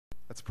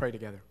Let's pray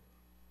together.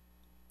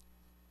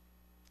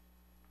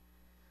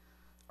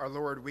 Our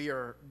Lord, we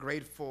are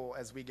grateful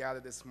as we gather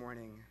this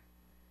morning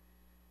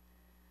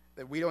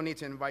that we don't need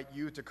to invite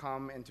you to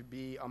come and to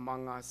be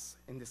among us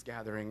in this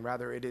gathering.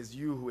 Rather, it is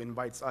you who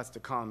invites us to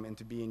come and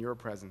to be in your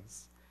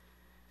presence.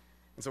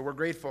 And so we're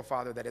grateful,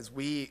 Father, that as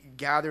we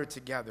gather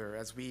together,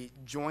 as we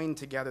join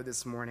together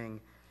this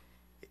morning,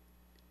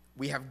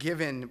 we have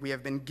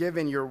been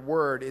given your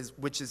word,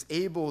 which is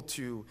able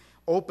to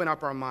open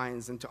up our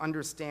minds and to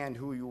understand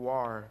who you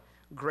are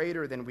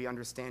greater than we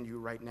understand you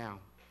right now.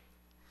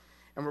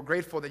 And we're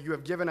grateful that you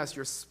have given us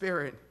your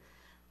Spirit,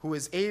 who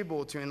is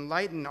able to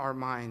enlighten our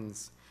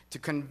minds, to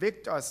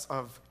convict us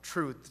of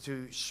truth,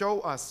 to show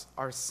us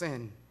our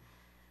sin,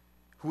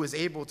 who is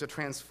able to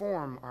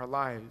transform our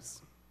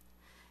lives.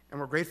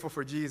 And we're grateful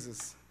for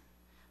Jesus,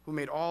 who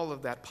made all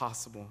of that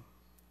possible.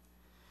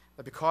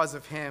 That because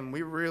of him,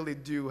 we really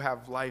do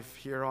have life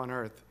here on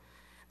earth.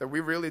 That we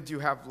really do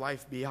have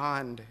life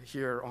beyond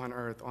here on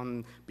earth,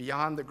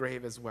 beyond the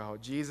grave as well.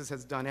 Jesus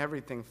has done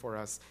everything for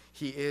us.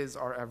 He is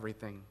our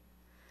everything.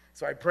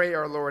 So I pray,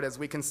 our Lord, as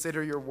we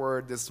consider your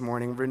word this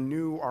morning,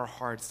 renew our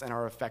hearts and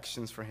our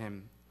affections for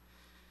him.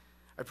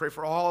 I pray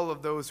for all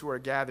of those who are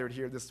gathered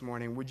here this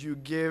morning, would you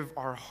give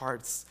our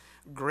hearts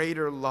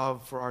greater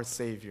love for our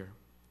Savior?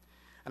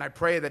 And I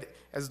pray that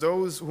as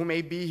those who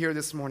may be here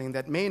this morning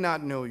that may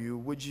not know you,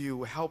 would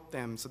you help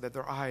them so that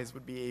their eyes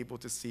would be able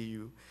to see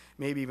you,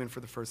 maybe even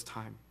for the first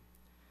time.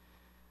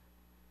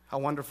 How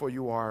wonderful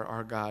you are,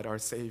 our God, our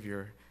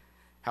Savior.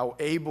 How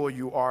able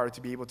you are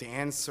to be able to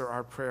answer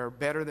our prayer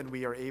better than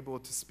we are able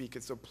to speak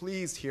it. So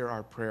please hear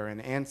our prayer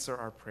and answer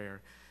our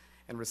prayer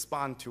and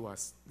respond to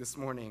us this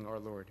morning, our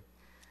Lord.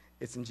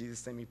 It's in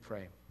Jesus' name we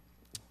pray.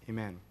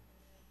 Amen.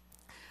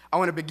 I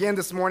want to begin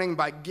this morning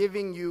by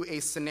giving you a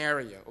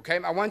scenario, okay?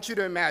 I want you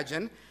to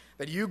imagine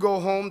that you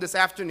go home this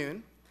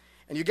afternoon,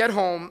 and you get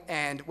home,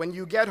 and when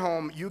you get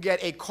home, you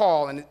get a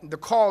call, and the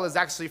call is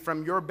actually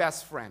from your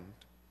best friend,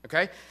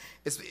 okay?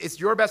 It's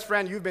your best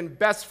friend. You've been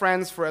best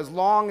friends for as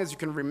long as you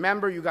can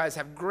remember. You guys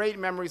have great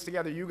memories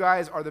together. You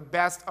guys are the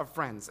best of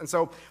friends. And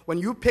so when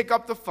you pick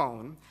up the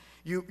phone,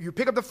 you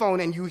pick up the phone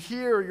and you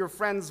hear your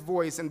friend's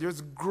voice, and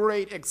there's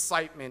great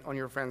excitement on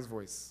your friend's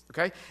voice,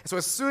 okay? And so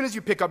as soon as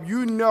you pick up,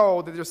 you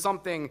know that there's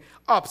something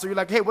up. So you're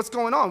like, hey, what's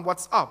going on?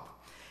 What's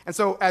up? And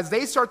so as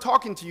they start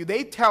talking to you,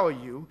 they tell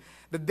you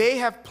that they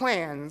have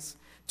plans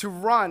to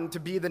run to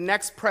be the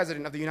next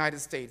president of the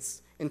United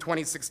States in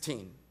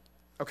 2016,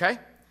 okay?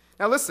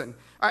 Now listen,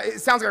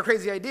 it sounds like a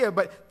crazy idea,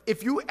 but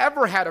if you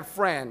ever had a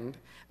friend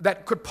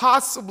that could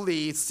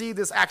possibly see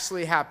this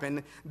actually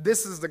happen,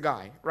 this is the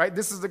guy, right?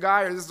 This is the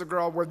guy or this is the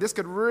girl where this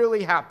could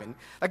really happen.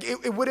 Like,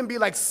 it wouldn't be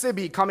like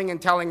Sibby coming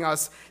and telling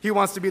us he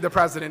wants to be the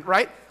president,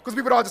 right? Because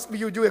we would all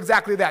you would do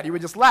exactly that. You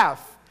would just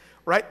laugh,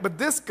 right? But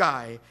this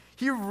guy,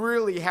 he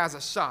really has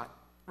a shot,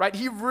 right?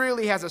 He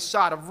really has a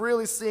shot of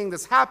really seeing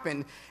this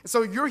happen. And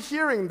so you're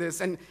hearing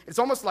this, and it's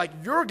almost like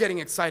you're getting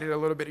excited a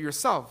little bit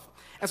yourself.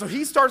 And so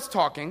he starts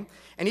talking,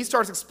 and he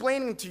starts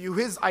explaining to you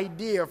his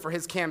idea for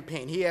his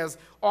campaign. He has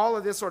all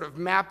of this sort of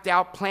mapped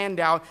out, planned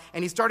out,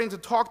 and he's starting to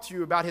talk to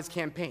you about his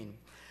campaign.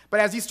 But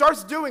as he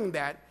starts doing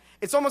that,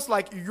 it's almost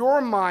like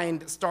your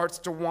mind starts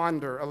to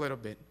wander a little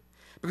bit.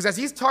 Because as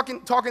he's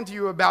talking to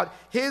you about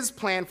his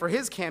plan for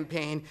his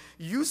campaign,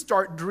 you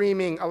start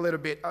dreaming a little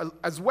bit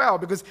as well,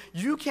 because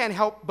you can't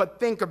help but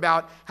think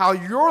about how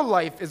your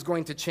life is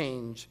going to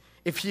change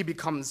if he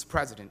becomes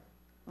president.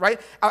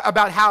 Right?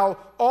 About how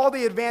all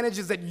the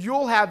advantages that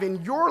you'll have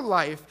in your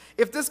life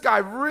if this guy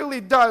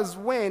really does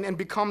win and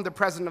become the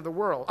president of the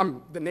world.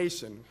 The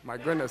nation. My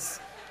goodness.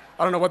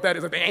 I don't know what that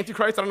is. Like the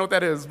Antichrist? I don't know what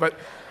that is. But,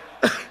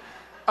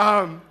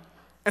 and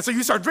so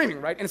you start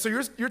dreaming, right? And so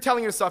you're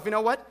telling yourself, you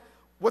know what?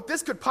 What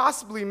this could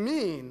possibly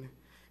mean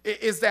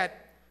is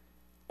that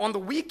on the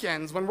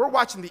weekends when we're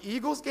watching the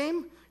Eagles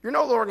game, you're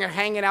no longer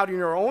hanging out in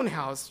your own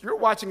house. You're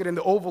watching it in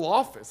the Oval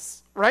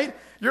Office, right?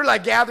 You're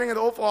like gathering in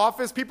the Oval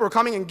Office. People are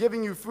coming and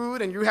giving you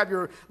food, and you have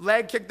your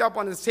leg kicked up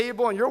on this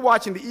table, and you're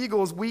watching the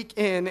Eagles week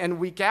in and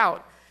week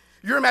out.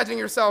 You're imagining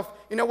yourself,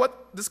 you know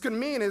what this could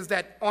mean is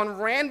that on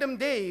random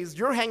days,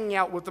 you're hanging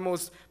out with the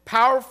most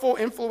powerful,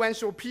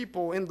 influential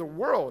people in the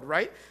world,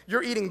 right?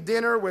 You're eating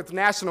dinner with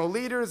national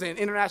leaders and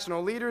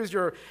international leaders.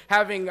 You're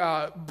having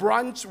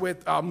brunch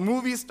with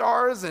movie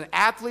stars and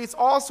athletes,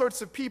 all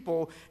sorts of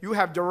people you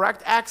have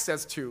direct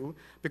access to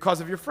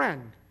because of your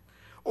friend.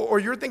 Or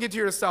you're thinking to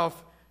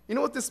yourself, you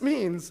know what this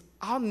means?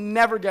 I'll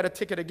never get a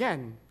ticket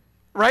again,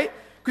 right?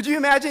 Could you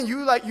imagine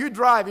you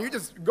drive and you're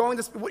just going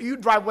you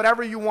drive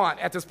whatever you want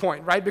at this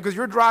point, right? Because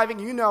you're driving,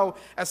 you know,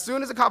 as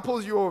soon as a cop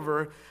pulls you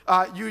over,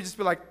 you just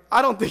be like,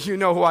 I don't think you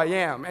know who I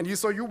am. And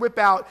so you whip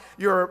out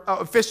your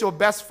official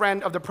best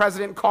friend of the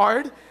president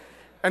card,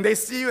 and they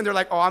see you and they're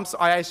like, oh,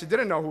 I actually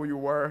didn't know who you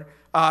were.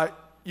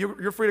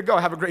 You're free to go.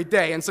 Have a great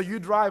day. And so you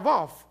drive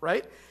off,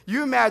 right?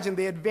 You imagine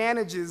the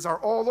advantages are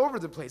all over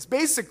the place.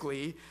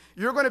 Basically,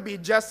 you're going to be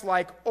just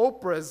like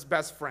Oprah's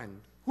best friend.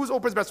 Who's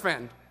Oprah's best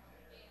friend?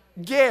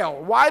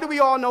 Gail. Why do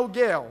we all know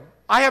Gail?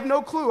 I have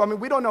no clue. I mean,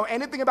 we don't know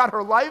anything about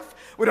her life.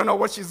 We don't know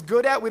what she's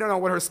good at. We don't know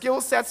what her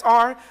skill sets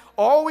are.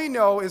 All we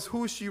know is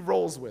who she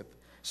rolls with.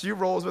 She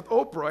rolls with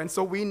Oprah, and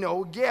so we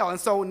know Gail. And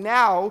so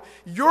now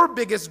your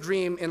biggest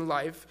dream in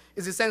life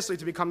is essentially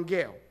to become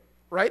Gail,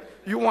 right?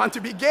 You want to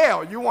be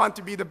Gail. You want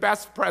to be the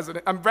best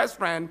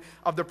friend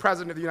of the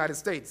President of the United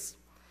States.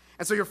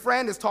 And so your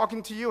friend is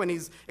talking to you, and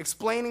he's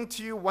explaining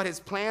to you what his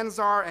plans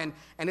are, and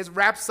it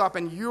wraps up,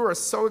 and you are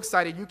so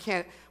excited. You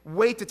can't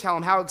wait to tell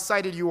him how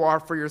excited you are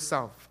for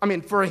yourself. I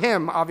mean, for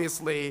him,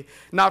 obviously,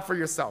 not for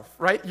yourself,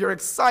 right? You're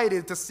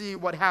excited to see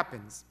what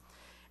happens.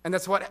 And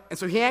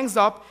so he hangs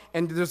up,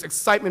 and there's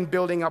excitement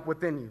building up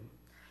within you.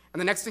 And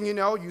the next thing you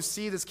know, you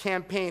see this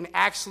campaign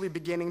actually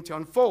beginning to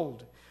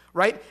unfold,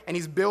 right? And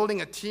he's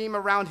building a team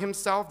around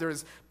himself.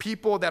 There's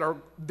people that are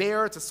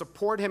there to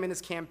support him in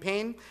his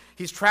campaign.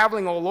 He's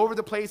traveling all over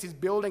the place. He's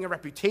building a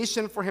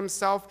reputation for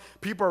himself.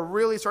 People are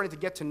really starting to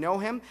get to know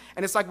him.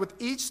 And it's like with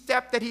each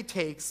step that he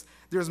takes,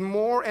 there's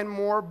more and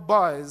more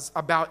buzz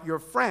about your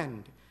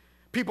friend.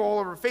 People all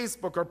over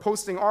Facebook are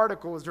posting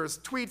articles. There's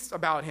tweets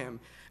about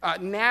him.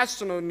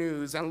 National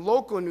news and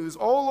local news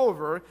all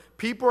over,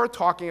 people are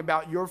talking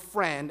about your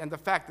friend and the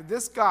fact that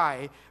this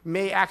guy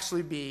may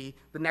actually be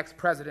the next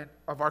president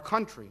of our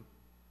country.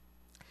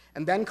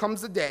 And then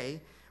comes the day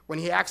when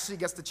he actually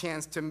gets the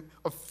chance to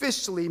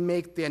officially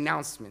make the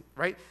announcement,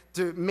 right?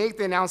 To make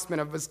the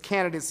announcement of his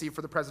candidacy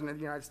for the president of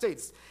the United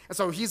States. And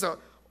so he's a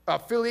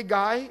Philly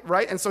guy,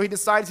 right? And so he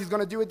decides he's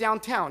going to do it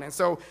downtown. And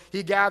so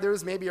he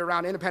gathers maybe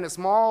around Independence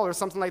Mall or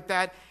something like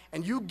that.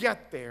 And you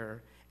get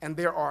there, and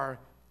there are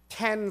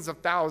tens of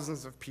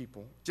thousands of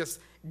people just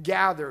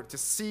gathered to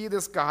see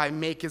this guy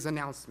make his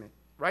announcement,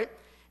 right?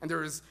 And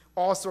there's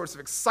all sorts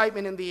of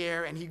excitement in the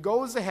air, and he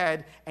goes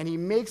ahead and he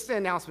makes the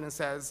announcement and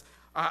says,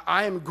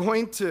 I am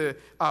going to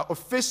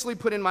officially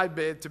put in my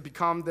bid to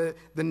become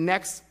the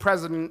next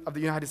president of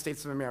the United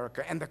States of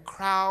America. And the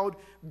crowd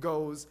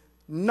goes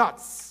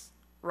nuts,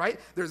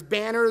 right? There's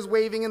banners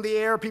waving in the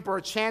air. People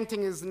are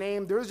chanting his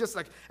name. There's just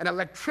like an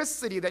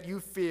electricity that you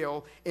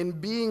feel in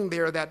being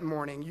there that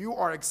morning. You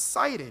are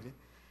excited.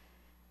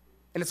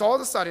 And it's all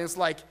of a sudden, it's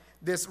like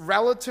this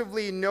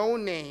relatively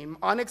no-name,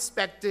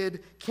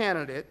 unexpected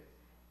candidate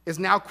is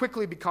now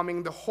quickly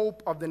becoming the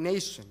hope of the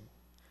nation.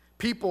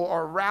 People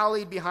are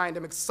rallied behind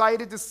him,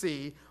 excited to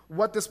see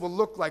what this will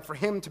look like for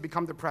him to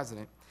become the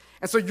president.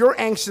 And so you're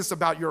anxious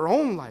about your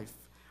own life,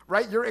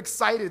 right? You're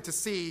excited to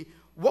see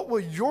what will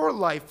your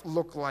life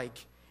look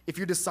like if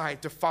you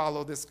decide to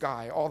follow this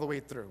guy all the way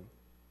through.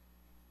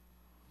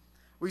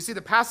 Well, you see,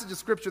 the passage of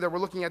Scripture that we're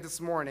looking at this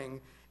morning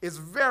is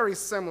very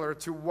similar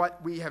to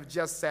what we have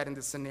just said in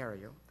this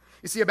scenario.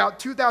 You see, about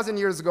 2,000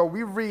 years ago,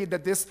 we read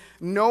that this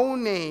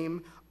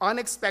no-name,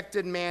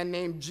 unexpected man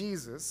named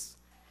Jesus,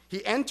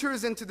 he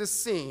enters into the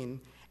scene,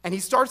 and he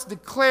starts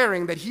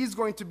declaring that he's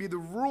going to be the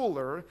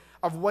ruler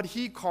of what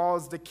he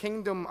calls the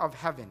kingdom of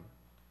heaven.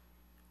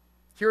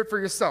 Hear it for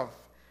yourself,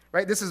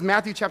 right? This is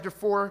Matthew chapter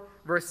 4,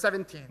 verse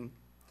 17.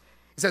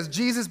 It says,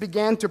 Jesus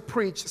began to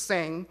preach,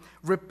 saying,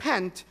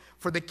 "Repent,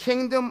 for the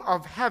kingdom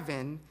of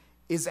heaven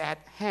is at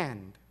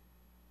hand."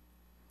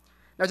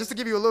 Now, just to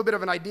give you a little bit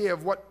of an idea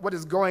of what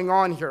is going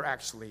on here,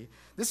 actually,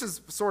 this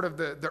is sort of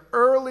the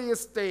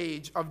earliest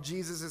stage of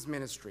Jesus'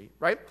 ministry,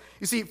 right?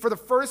 You see, for the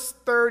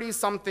first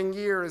 30-something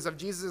years of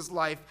Jesus'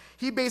 life,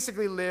 he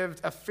basically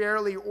lived a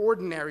fairly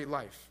ordinary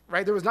life,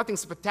 right? There was nothing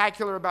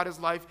spectacular about his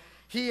life.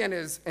 He and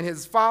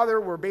his father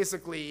were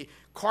basically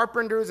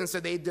carpenters, and so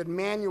they did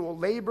manual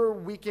labor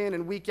week in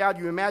and week out.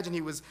 You imagine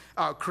he was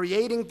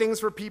creating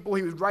things for people.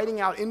 He was writing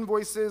out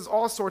invoices,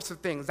 all sorts of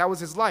things. That was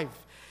his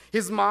life.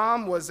 His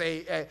mom was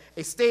a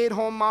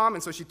stay-at-home mom,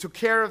 and so she took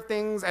care of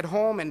things at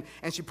home,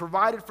 and she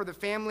provided for the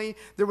family.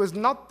 There was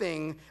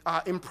nothing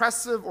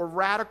impressive or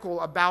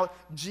radical about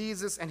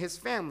Jesus and his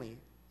family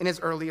in his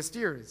earliest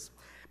years.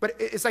 But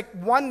it's like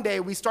one day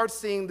we start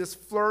seeing this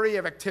flurry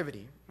of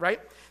activity, right?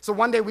 So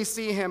one day we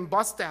see him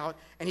bust out,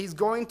 and he's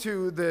going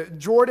to the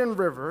Jordan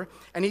River,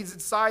 and he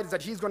decides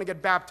that he's going to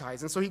get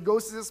baptized. And so he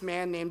goes to this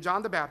man named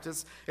John the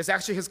Baptist. It's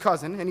actually his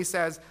cousin, and he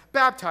says,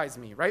 "Baptize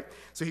me," right?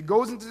 So he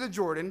goes into the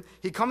Jordan.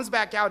 He comes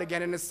back out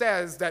again, and it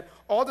says that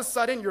all of a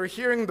sudden you're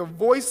hearing the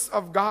voice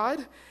of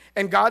God,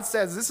 and God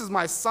says, "This is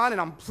my son,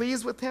 and I'm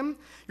pleased with him."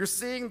 You're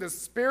seeing the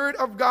Spirit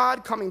of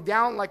God coming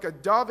down like a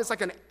dove. It's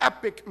like an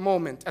epic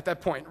moment at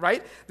that point,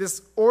 right?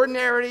 This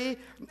ordinary,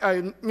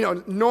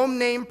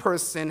 no-name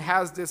person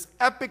has this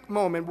epic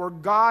moment where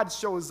God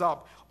shows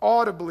up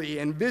audibly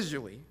and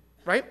visually,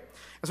 right?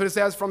 And so it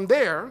says from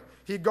there,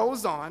 he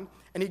goes on,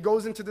 and he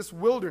goes into this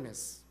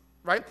wilderness,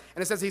 right?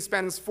 And it says he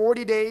spends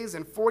 40 days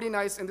and 40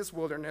 nights in this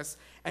wilderness,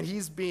 and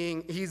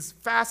he's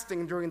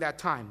fasting during that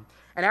time.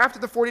 And after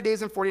the 40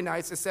 days and 40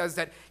 nights, it says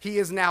that he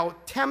is now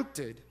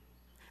tempted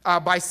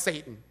by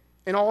Satan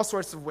in all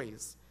sorts of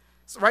ways.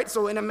 So, right?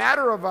 So in a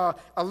matter of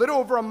a little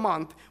over a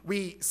month,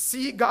 we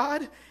see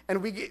God,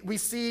 and we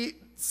see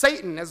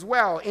Satan as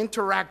well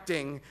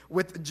interacting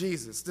with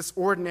Jesus, this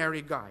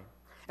ordinary guy.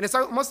 And it's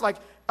almost like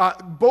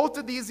both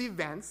of these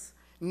events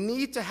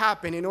need to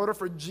happen in order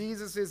for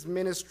Jesus'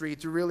 ministry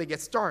to really get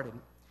started.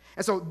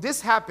 And so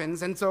this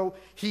happens, and so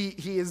he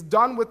is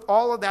done with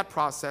all of that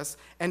process,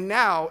 and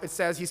now it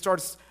says he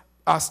starts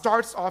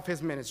off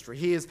his ministry.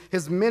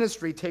 His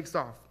ministry takes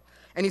off.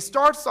 And he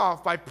starts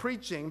off by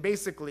preaching,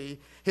 basically,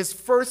 his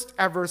first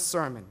ever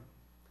sermon.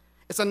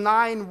 It's a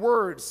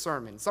 9-word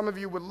sermon. Some of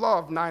you would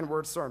love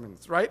 9-word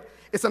sermons, right?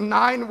 It's a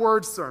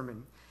 9-word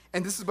sermon.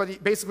 And this is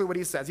basically what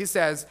he says. He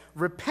says,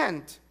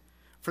 repent,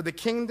 for the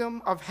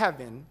kingdom of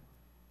heaven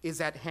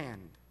is at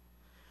hand.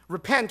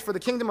 Repent, for the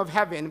kingdom of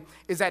heaven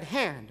is at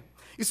hand.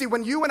 You see,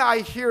 when you and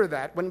I hear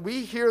that, when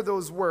we hear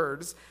those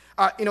words,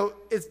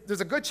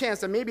 there's a good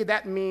chance that maybe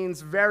that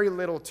means very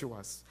little to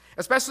us.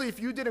 Especially if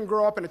you didn't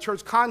grow up in a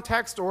church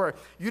context, or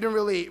you didn't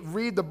really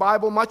read the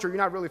Bible much, or you're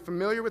not really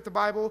familiar with the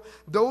Bible,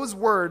 those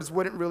words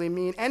wouldn't really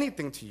mean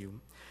anything to you.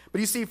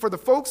 But you see, for the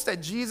folks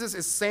that Jesus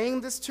is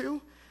saying this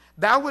to,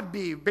 that would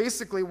be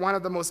basically one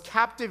of the most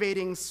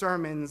captivating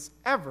sermons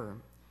ever.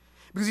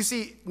 Because you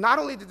see, not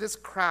only did this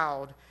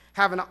crowd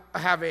have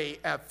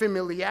a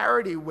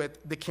familiarity with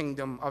the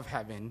kingdom of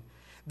heaven,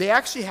 they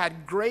actually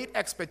had great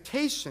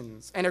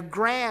expectations and a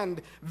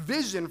grand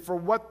vision for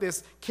what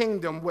this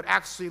kingdom would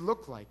actually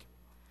look like.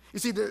 You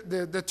see,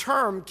 the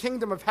term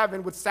kingdom of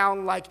heaven would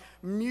sound like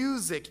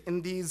music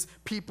in these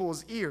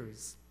people's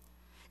ears.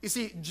 You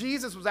see,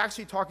 Jesus was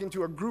actually talking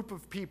to a group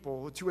of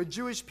people, to a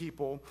Jewish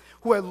people,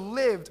 who had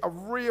lived a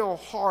real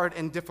hard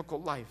and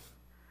difficult life.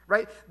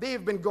 Right? They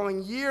have been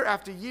going year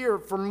after year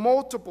for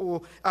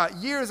multiple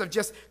years of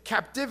just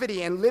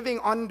captivity and living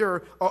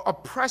under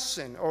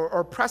oppression or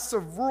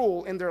oppressive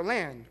rule in their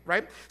land,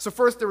 right? So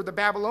first there were the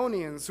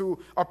Babylonians who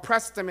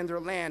oppressed them in their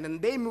land,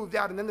 and they moved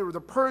out, and then there were the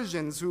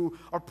Persians who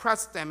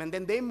oppressed them, and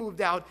then they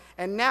moved out,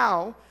 and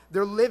now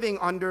they're living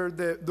under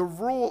the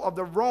rule of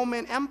the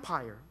Roman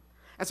Empire.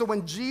 And so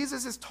when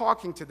Jesus is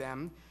talking to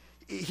them,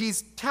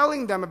 he's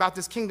telling them about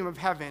this kingdom of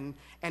heaven,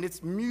 and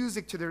it's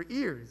music to their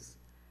ears,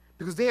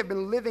 because they have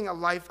been living a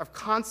life of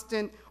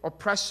constant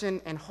oppression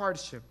and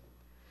hardship.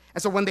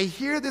 And so when they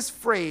hear this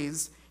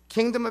phrase,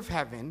 kingdom of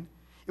heaven,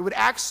 it would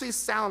actually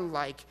sound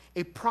like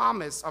a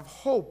promise of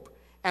hope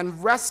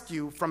and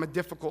rescue from a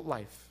difficult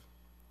life.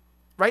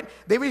 Right?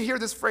 They would hear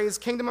this phrase,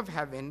 kingdom of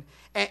heaven,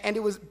 and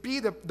it would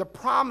be the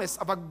promise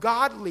of a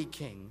godly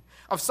king,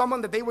 of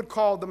someone that they would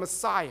call the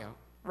Messiah.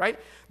 Right?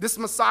 This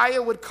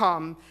Messiah would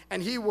come,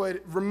 and he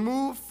would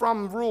remove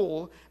from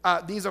rule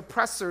these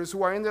oppressors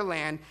who are in their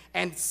land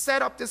and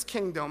set up this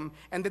kingdom,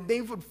 and that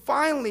they would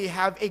finally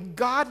have a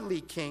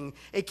godly king,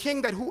 a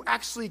king who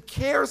actually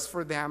cares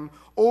for them,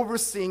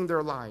 overseeing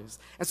their lives.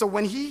 And so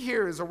when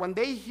when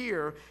they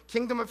hear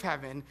kingdom of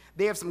heaven,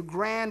 they have some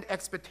grand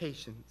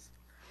expectations.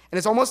 And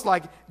it's almost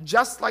like,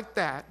 just like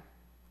that,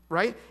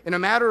 right? In a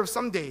matter of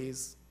some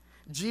days,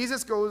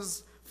 Jesus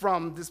goes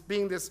from this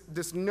being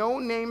this no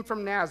name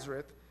from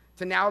Nazareth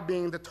to now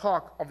being the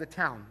talk of the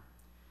town.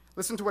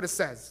 Listen to what it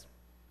says.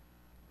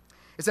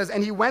 It says,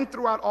 and he went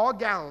throughout all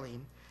Galilee,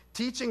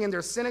 teaching in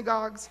their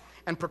synagogues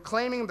and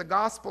proclaiming the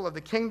gospel of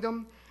the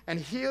kingdom and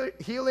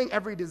healing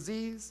every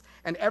disease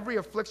and every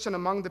affliction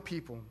among the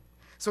people.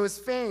 So his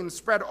fame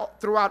spread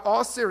throughout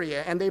all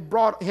Syria, and they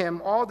brought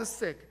him all the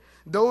sick,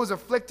 those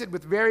afflicted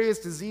with various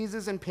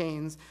diseases and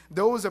pains,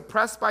 those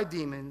oppressed by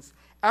demons,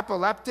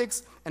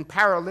 epileptics and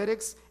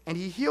paralytics, and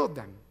he healed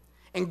them.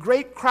 And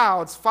great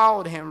crowds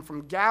followed him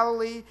from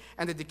Galilee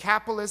and the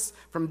Decapolis,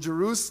 from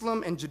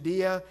Jerusalem and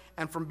Judea,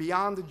 and from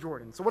beyond the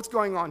Jordan. So what's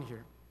going on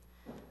here?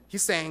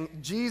 He's saying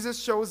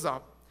Jesus shows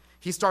up.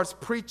 He starts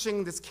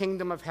preaching this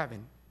kingdom of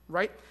heaven,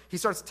 right? He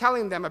starts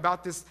telling them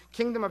about this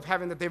kingdom of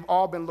heaven that they've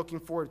all been looking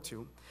forward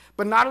to.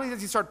 But not only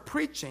does he start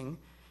preaching,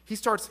 he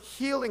starts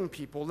healing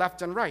people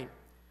left and right.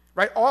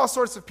 Right? All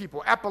sorts of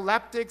people,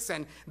 epileptics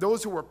and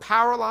those who were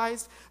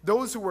paralyzed,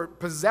 those who were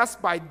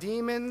possessed by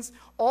demons,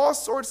 all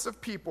sorts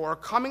of people are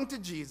coming to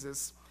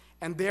Jesus,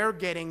 and they're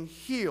getting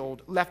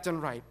healed left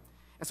and right.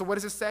 And so what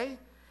does it say?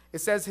 It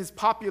says his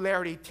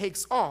popularity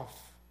takes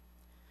off.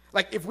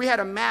 Like if we had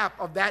a map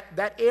of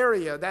that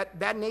area,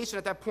 that nation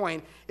at that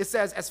point, it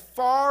says as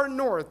far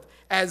north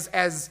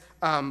as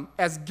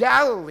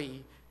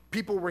Galilee,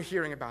 people were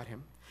hearing about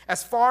him.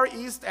 As far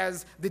east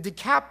as the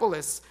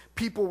Decapolis,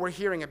 people were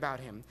hearing about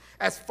him.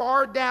 As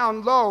far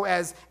down low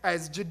as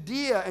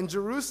Judea and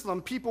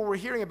Jerusalem, people were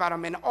hearing about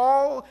him. And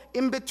all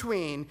in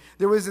between,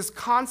 there was this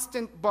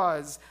constant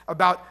buzz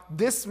about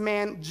this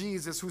man,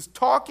 Jesus, who's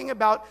talking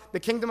about the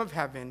kingdom of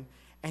heaven,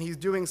 and he's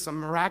doing some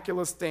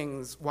miraculous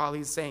things while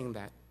he's saying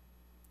that.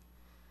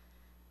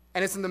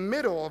 And it's in the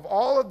middle of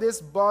all of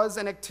this buzz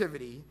and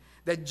activity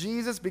that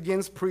Jesus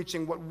begins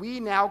preaching what we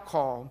now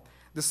call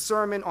the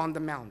Sermon on the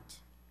Mount.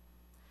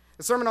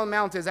 The Sermon on the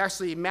Mount is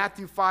actually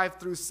Matthew 5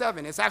 through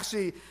 7. It's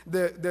actually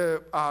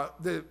the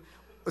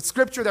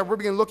scripture that we're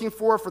beginning looking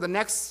for the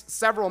next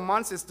several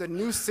months. It's the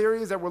new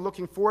series that we're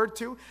looking forward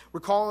to. We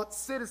call it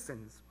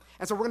Citizens.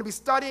 And so we're going to be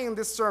studying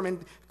this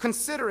sermon,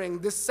 considering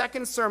this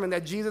second sermon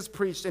that Jesus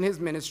preached in his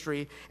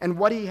ministry and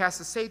what he has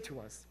to say to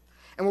us.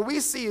 And what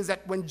we see is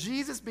that when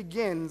Jesus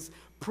begins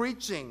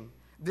preaching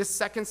this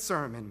second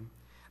sermon,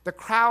 the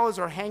crowds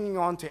are hanging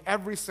on to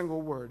every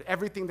single word,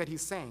 everything that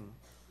he's saying.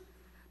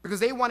 because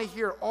they want to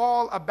hear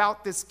all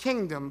about this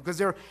kingdom, because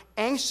they're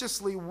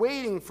anxiously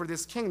waiting for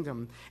this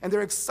kingdom, and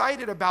they're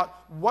excited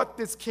about what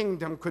this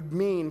kingdom could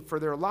mean for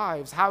their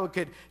lives, how it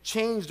could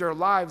change their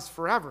lives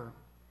forever.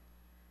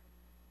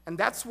 And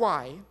that's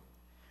why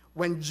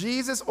when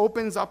Jesus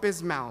opens up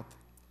his mouth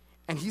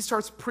and he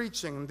starts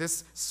preaching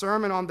this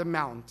Sermon on the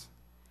Mount,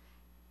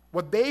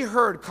 what they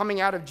heard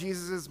coming out of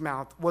Jesus'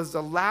 mouth was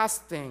the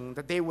last thing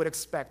that they would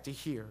expect to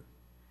hear.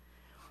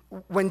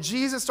 When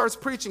Jesus starts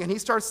preaching and he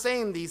starts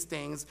saying these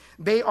things,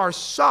 they are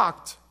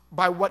shocked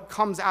by what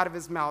comes out of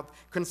his mouth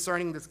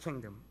concerning this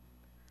kingdom.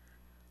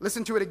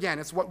 Listen to it again.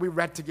 It's what we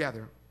read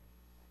together.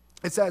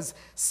 It says,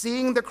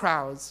 seeing the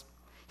crowds,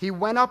 he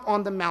went up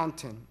on the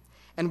mountain,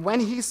 and when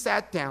he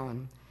sat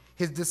down,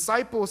 his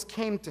disciples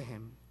came to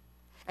him.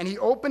 And he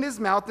opened his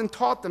mouth and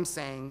taught them,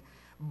 saying,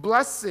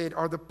 blessed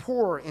are the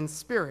poor in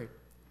spirit,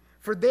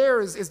 for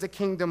theirs is the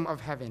kingdom of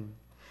heaven.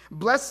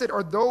 Blessed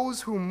are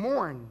those who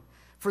mourn,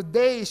 for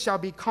they shall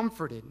be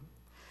comforted.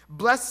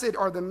 Blessed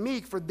are the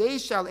meek, for they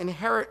shall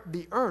inherit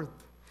the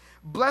earth.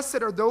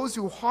 Blessed are those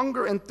who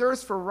hunger and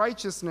thirst for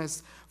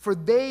righteousness, for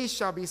they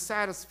shall be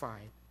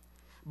satisfied.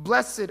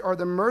 Blessed are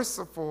the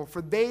merciful,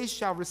 for they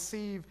shall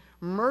receive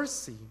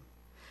mercy.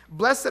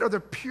 Blessed are the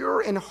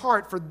pure in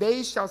heart, for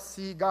they shall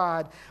see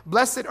God.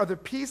 Blessed are the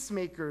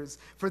peacemakers,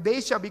 for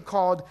they shall be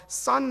called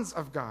sons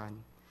of God.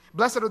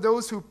 Blessed are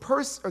those who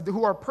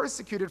are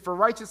persecuted for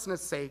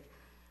righteousness' sake,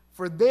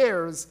 for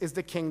theirs is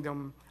the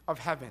kingdom of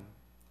heaven.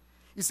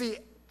 You see,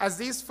 as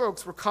these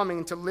folks were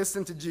coming to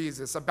listen to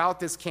Jesus about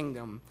this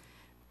kingdom,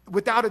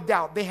 without a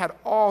doubt, they had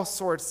all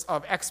sorts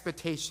of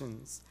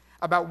expectations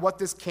about what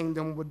this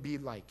kingdom would be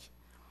like.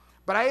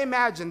 But I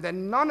imagine that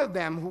none of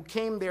them who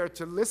came there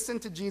to listen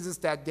to Jesus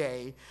that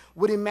day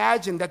would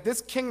imagine that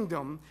this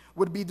kingdom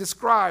would be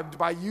described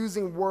by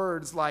using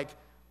words like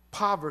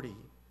poverty,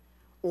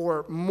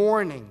 or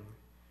mourning,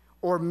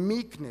 or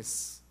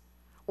meekness,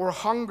 or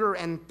hunger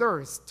and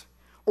thirst,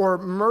 or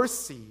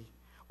mercy,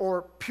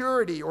 or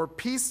purity, or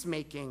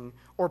peacemaking,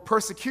 or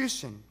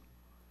persecution.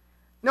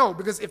 No,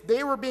 because if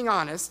they were being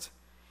honest,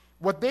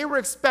 what they were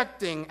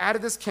expecting out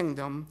of this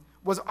kingdom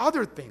was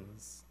other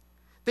things.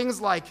 Things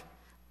like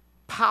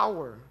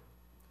power,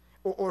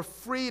 or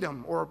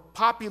freedom, or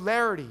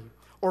popularity,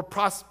 or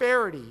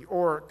prosperity,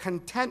 or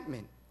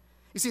contentment.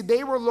 You see,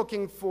 they were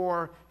looking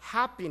for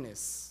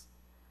happiness.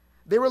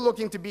 They were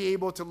looking to be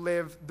able to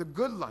live the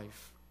good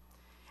life.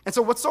 And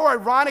so what's so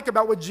ironic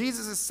about what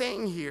Jesus is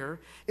saying here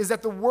is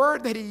that the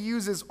word that he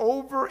uses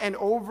over and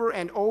over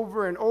and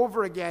over and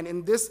over again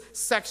in this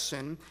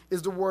section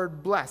is the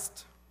word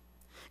blessed.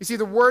 You see,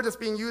 the word that's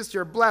being used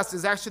here, blessed,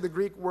 is actually the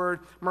Greek word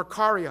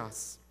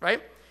makarios,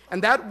 right?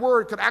 And that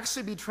word could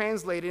actually be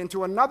translated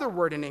into another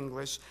word in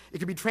English. It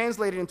could be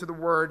translated into the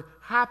word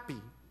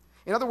happy.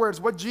 In other words,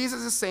 what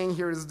Jesus is saying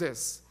here is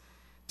this: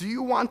 do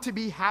you want to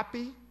be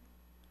happy?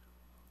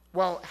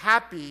 Well,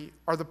 happy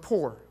are the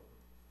poor.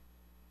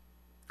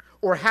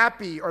 Or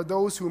happy are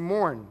those who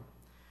mourn.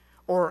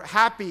 Or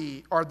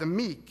happy are the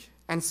meek,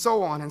 and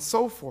so on and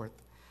so forth.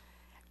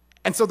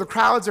 And so the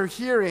crowds are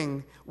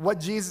hearing what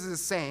Jesus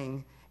is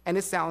saying, and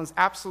it sounds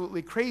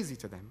absolutely crazy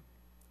to them.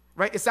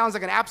 Right? It sounds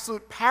like an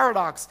absolute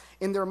paradox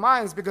in their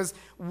minds, because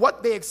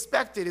what they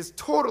expected is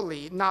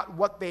totally not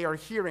what they are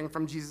hearing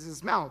from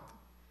Jesus' mouth.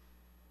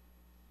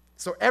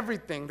 So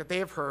everything that they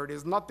have heard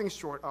is nothing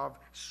short of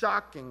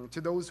shocking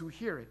to those who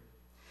hear it.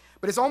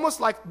 But it's almost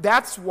like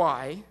that's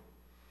why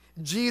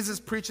Jesus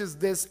preaches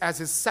this as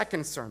his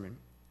second sermon.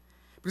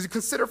 Because you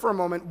consider for a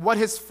moment what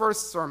his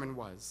first sermon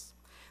was.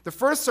 The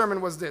first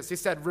sermon was this. He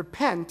said,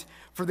 repent,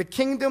 for the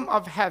kingdom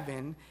of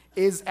heaven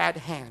is at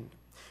hand.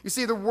 You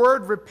see, the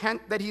word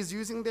repent that he's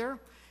using there,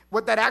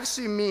 what that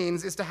actually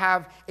means is to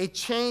have a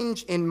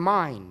change in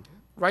mind,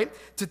 right?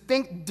 To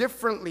think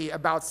differently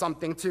about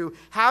something, to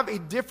have a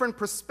different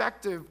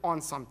perspective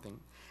on something.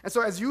 And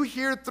so as you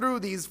hear through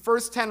these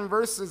first 10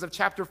 verses of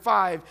chapter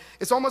 5,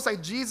 it's almost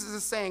like Jesus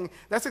is saying,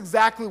 that's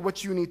exactly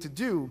what you need to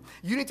do.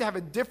 You need to have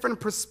a different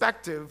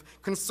perspective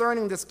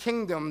concerning this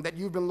kingdom that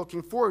you've been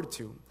looking forward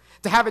to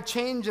have a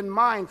change in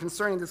mind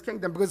concerning this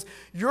kingdom, because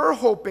you're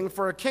hoping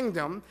for a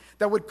kingdom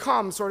that would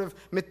come sort of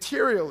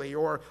materially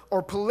or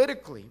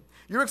politically.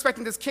 You're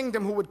expecting this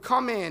kingdom who would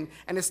come in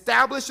and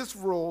establish its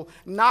rule,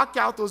 knock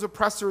out those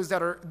oppressors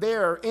that are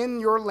there in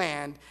your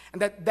land,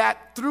 and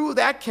that through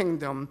that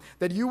kingdom,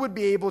 that you would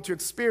be able to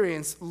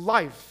experience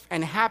life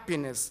and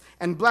happiness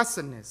and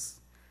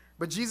blessedness.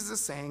 But Jesus is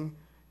saying,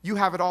 you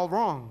have it all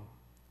wrong.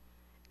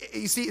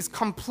 You see, it's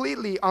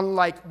completely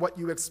unlike what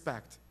you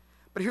expect.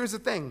 But here's the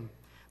thing.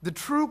 The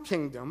true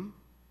kingdom,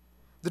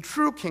 the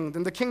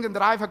kingdom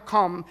that I've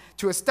come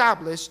to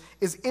establish,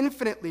 is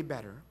infinitely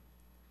better.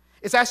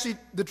 It's actually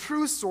the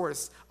true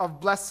source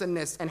of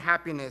blessedness and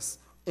happiness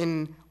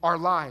in our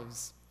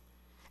lives.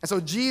 And so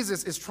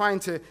Jesus is trying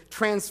to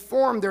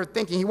transform their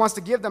thinking. He wants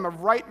to give them a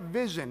right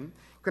vision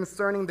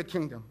concerning the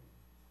kingdom.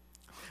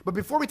 But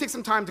before we take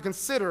some time to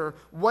consider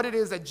what it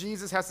is that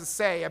Jesus has to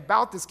say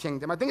about this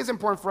kingdom, I think it's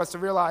important for us to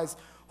realize,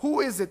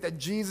 who is it that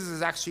Jesus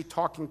is actually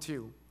talking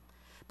to?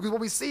 Because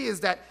what we see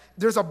is that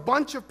there's a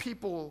bunch of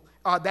people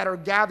that are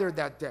gathered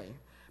that day.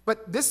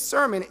 But this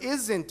sermon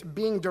isn't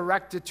being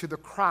directed to the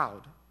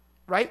crowd,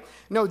 right?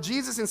 No,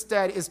 Jesus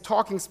instead is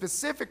talking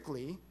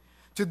specifically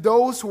to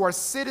those who are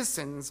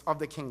citizens of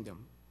the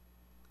kingdom.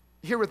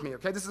 Hear with me,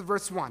 okay? This is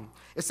verse 1.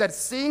 It said,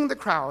 seeing the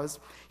crowds,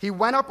 he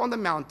went up on the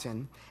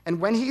mountain, and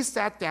when he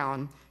sat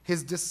down,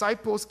 his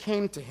disciples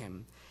came to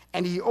him,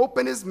 and he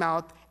opened his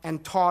mouth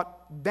and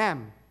taught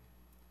them.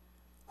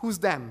 Who's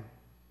them?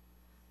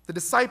 The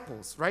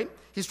disciples, right?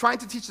 He's trying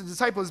to teach the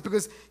disciples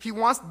because he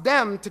wants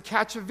them to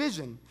catch a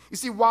vision. You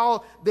see,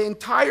 while the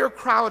entire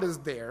crowd is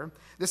there,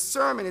 the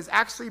sermon is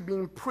actually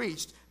being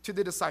preached to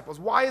the disciples.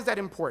 Why is that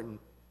important?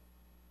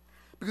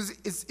 Because,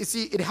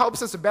 it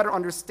helps us to better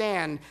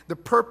understand the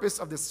purpose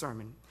of this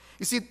sermon.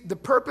 You see, the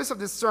purpose of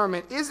this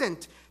sermon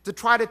isn't to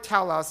try to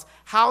tell us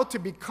how to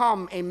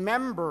become a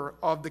member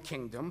of the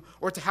kingdom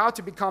or to how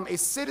to become a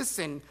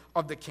citizen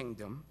of the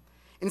kingdom.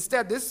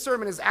 Instead, this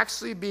sermon is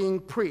actually being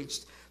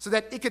preached so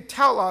that it could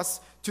tell us,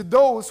 to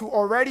those who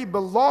already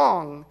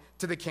belong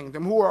to the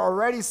kingdom, who are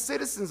already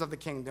citizens of the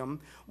kingdom,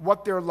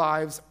 what their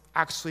lives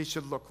actually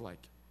should look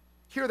like.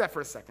 Hear that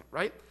for a second,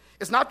 right?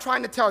 It's not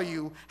trying to tell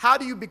you, how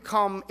do you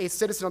become a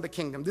citizen of the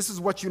kingdom? This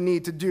is what you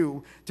need to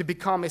do to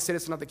become a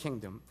citizen of the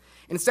kingdom.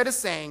 Instead of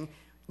saying,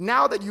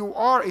 now that you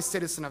are a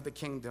citizen of the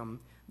kingdom,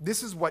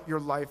 this is what your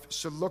life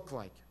should look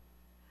like.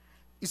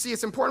 You see,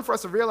 it's important for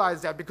us to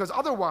realize that, because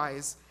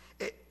otherwise,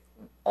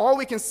 all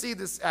we can see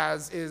this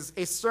as is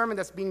a sermon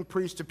that's being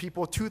preached to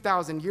people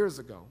 2,000 years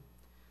ago.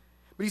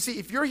 But you see,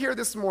 if you're here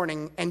this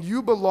morning and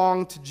you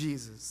belong to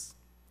Jesus,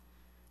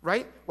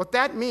 right? What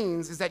that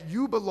means is that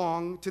you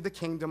belong to the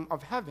kingdom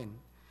of heaven.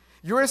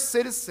 You're a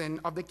citizen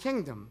of the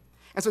kingdom.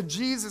 And so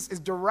Jesus is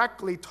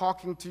directly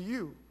talking to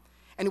you.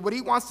 And what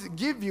he wants to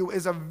give you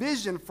is a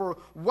vision for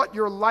what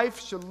your life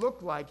should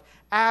look like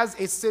as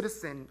a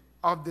citizen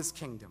of this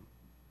kingdom.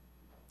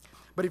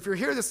 But if you're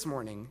here this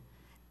morning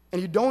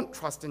and you don't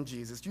trust in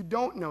Jesus, you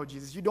don't know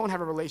Jesus, you don't have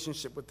a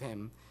relationship with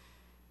him,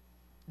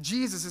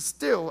 Jesus is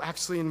still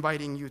actually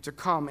inviting you to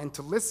come and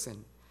to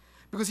listen.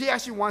 Because he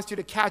actually wants you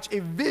to catch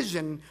a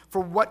vision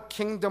for what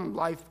kingdom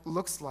life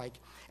looks like.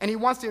 And he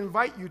wants to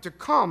invite you to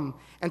come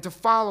and to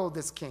follow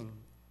this king.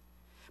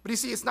 But you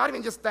see, it's not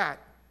even just that.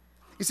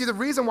 You see, the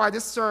reason why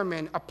this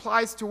sermon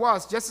applies to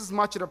us just as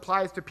much as it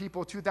applies to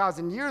people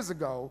 2,000 years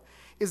ago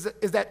is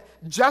that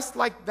just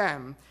like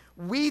them,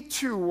 we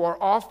too are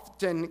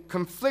often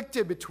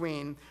conflicted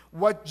between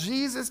what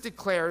Jesus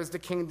declares the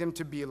kingdom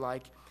to be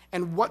like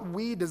and what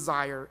we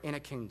desire in a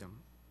kingdom.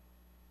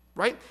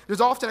 Right?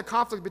 There's often a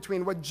conflict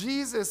between what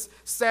Jesus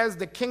says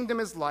the kingdom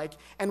is like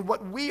and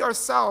what we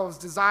ourselves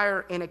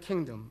desire in a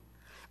kingdom.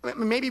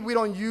 Maybe we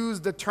don't use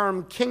the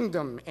term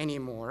kingdom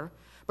anymore,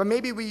 but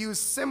maybe we use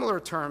similar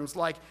terms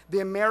like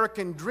the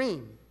American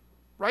dream,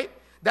 right?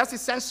 That's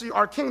essentially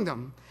our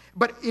kingdom.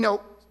 But,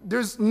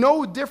 there's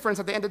no difference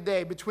at the end of the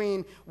day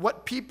between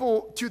what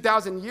people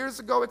 2,000 years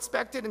ago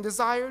expected and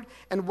desired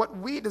and what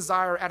we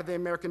desire out of the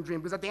American dream.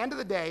 Because at the end of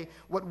the day,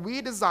 what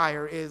we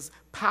desire is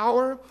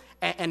power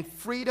and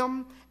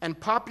freedom and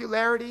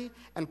popularity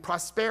and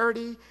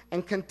prosperity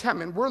and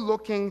contentment. We're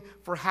looking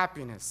for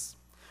happiness.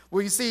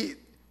 Well, you see,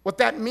 what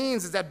that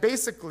means is that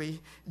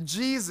basically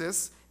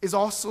Jesus is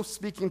also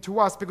speaking to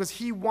us because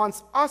he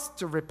wants us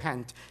to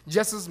repent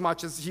just as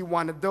much as he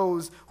wanted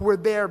those who were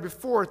there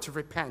before to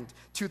repent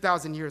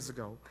 2,000 years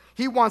ago.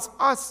 He wants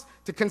us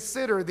to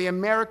consider the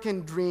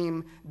American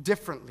dream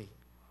differently.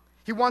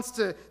 He wants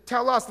to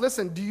tell us,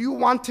 listen, do you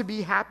want to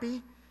be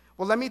happy?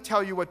 Well, let me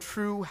tell you what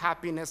true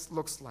happiness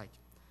looks like.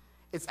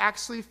 It's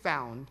actually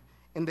found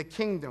in the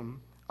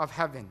kingdom of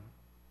heaven.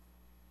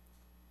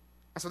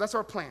 And so that's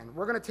our plan.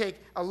 We're going to take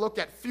a look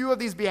at a few of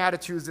these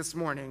Beatitudes this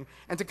morning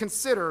and to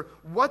consider,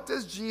 what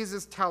does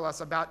Jesus tell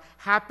us about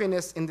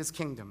happiness in this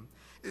kingdom?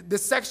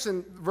 This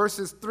section,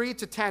 verses 3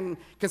 to 10,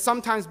 can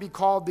sometimes be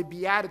called the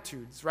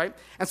Beatitudes, right?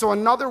 And so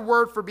another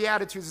word for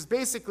Beatitudes is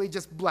basically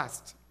just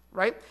blessed,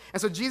 right? And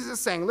so Jesus is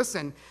saying,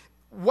 listen,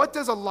 what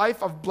does a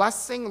life of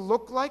blessing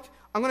look like?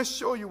 I'm going to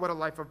show you what a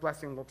life of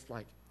blessing looks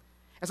like.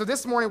 And so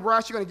this morning, we're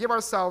actually going to give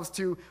ourselves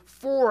to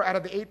 4 out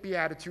of the 8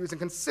 Beatitudes and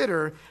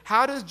consider,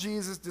 how does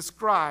Jesus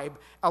describe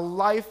a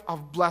life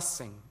of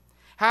blessing?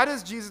 How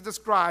does Jesus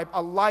describe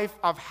a life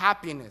of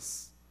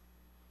happiness?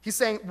 He's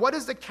saying, what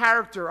does the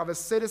character of a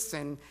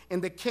citizen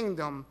in the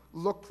kingdom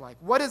look like?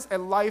 What does a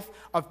life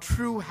of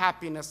true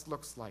happiness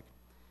looks like?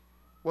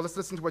 Well, let's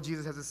listen to what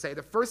Jesus has to say.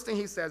 The first thing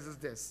he says is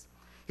this.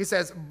 He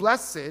says,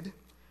 blessed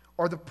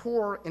are the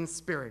poor in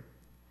spirit,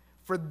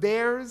 for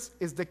theirs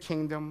is the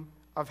kingdom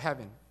of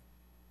heaven.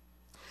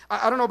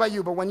 I don't know about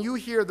you, but when you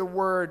hear the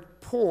word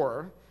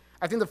poor,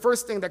 I think the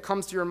first thing that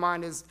comes to your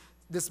mind is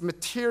this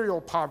material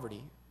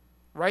poverty,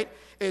 right?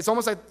 It's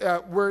almost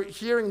like we're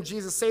hearing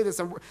Jesus say this,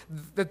 and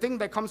the thing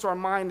that comes to our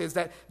mind is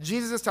that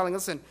Jesus is telling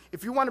us, listen,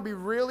 if you want to be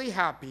really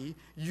happy,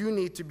 you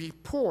need to be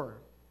poor.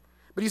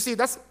 But you see,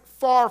 that's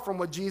far from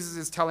what Jesus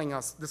is telling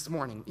us this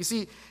morning. You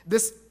see,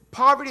 this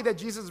poverty that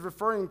Jesus is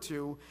referring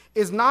to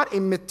is not a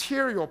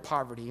material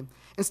poverty.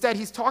 Instead,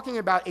 he's talking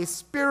about a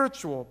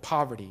spiritual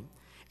poverty.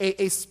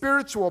 a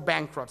spiritual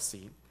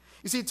bankruptcy.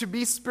 You see, to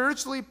be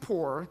spiritually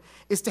poor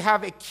is to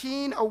have a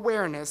keen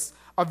awareness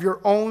of your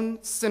own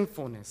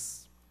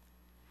sinfulness.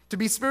 To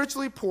be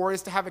spiritually poor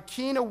is to have a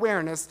keen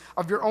awareness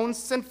of your own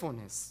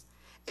sinfulness.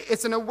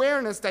 It's an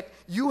awareness that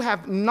you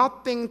have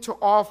nothing to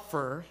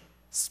offer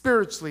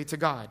spiritually to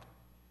God.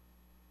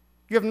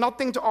 You have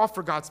nothing to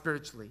offer God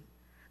spiritually.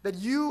 That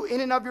you,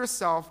 in and of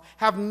yourself,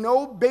 have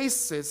no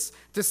basis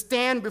to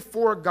stand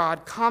before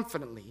God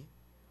confidently.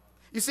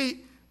 You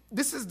see,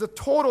 this is the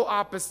total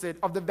opposite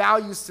of the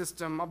value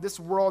system of this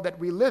world that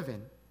we live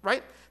in,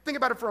 right? Think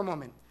about it for a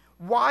moment.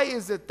 Why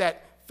is it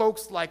that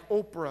folks like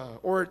Oprah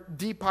or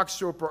Deepak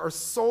Chopra are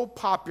so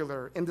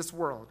popular in this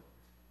world?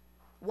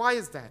 Why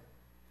is that?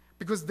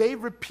 Because they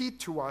repeat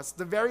to us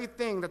the very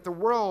thing that the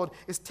world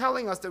is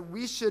telling us that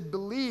we should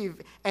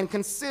believe and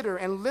consider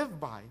and live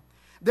by.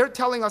 They're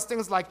telling us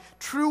things like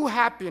true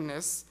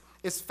happiness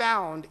is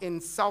found in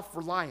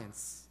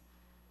self-reliance,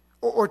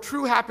 or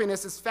true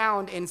happiness is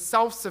found in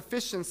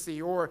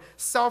self-sufficiency or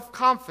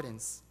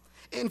self-confidence.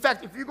 In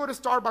fact, if you go to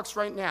Starbucks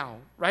right now,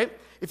 right?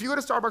 If you go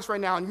to Starbucks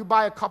right now and you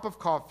buy a cup of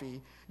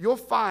coffee, you'll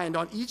find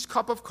on each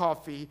cup of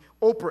coffee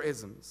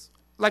Oprah-isms.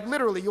 Like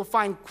literally, you'll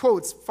find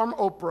quotes from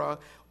Oprah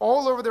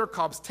all over their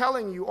cups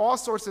telling you all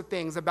sorts of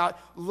things about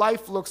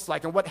life looks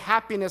like and what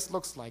happiness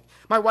looks like.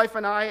 My wife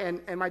and I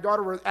and my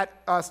daughter were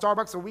at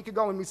Starbucks a week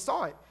ago and we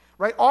saw it,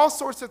 right? All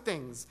sorts of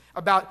things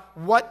about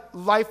what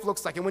life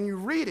looks like. And when you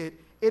read it,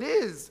 it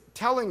is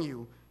telling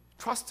you,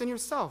 trust in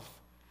yourself.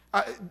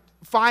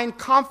 Find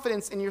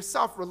confidence in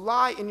yourself.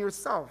 Rely in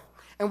yourself.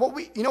 And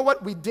you know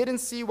what we didn't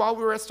see while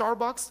we were at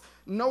Starbucks?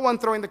 No one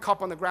throwing the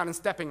cup on the ground and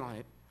stepping on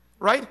it,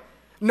 right?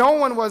 No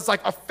one was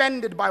like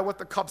offended by what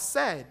the cup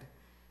said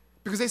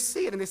because they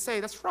see it and they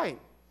say, that's right.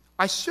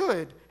 I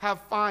should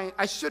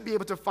be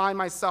able to find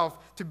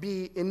myself to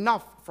be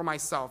enough for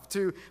myself,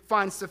 to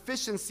find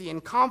sufficiency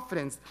and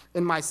confidence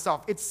in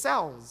myself. It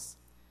sells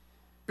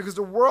because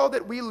the world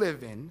that we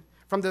live in,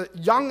 from the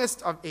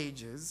youngest of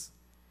ages,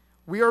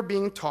 we are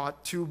being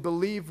taught to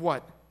believe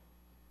what?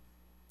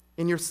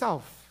 In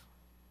yourself.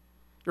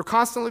 You're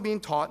constantly being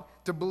taught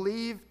to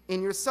believe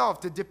in yourself,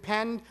 to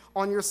depend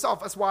on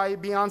yourself. That's why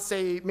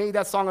Beyonce made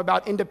that song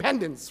about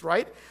independence,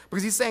 right?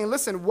 Because he's saying,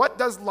 listen, what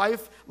does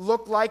life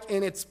look like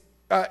in its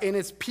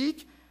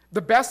peak?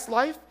 The best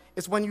life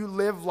is when you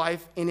live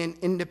life in an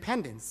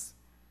independence.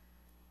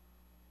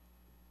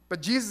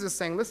 But Jesus is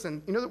saying,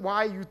 listen, you know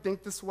why you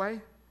think this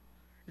way?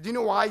 Do you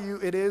know why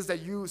it is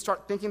that you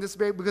start thinking this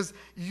way? Because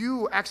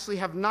you actually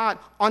have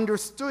not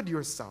understood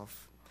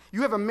yourself.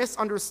 You have a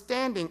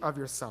misunderstanding of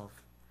yourself.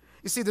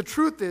 You see, the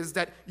truth is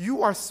that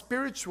you are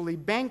spiritually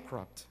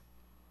bankrupt.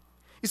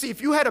 You see,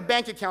 if you had a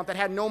bank account that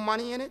had no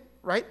money in it,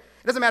 right?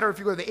 It doesn't matter if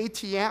you go to the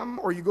ATM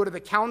or you go to the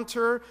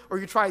counter or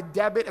you try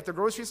debit at the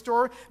grocery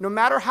store. No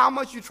matter how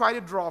much you try to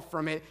draw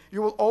from it,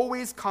 you will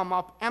always come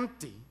up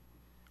empty,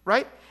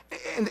 right?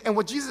 And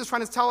what Jesus is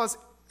trying to tell us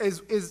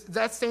is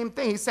that same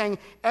thing. He's saying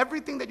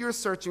everything that you're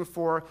searching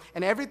for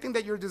and everything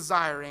that you're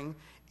desiring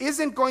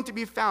isn't going to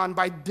be found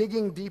by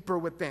digging deeper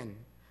within.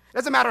 It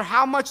doesn't matter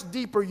how much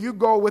deeper you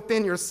go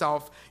within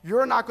yourself,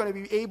 you're not going to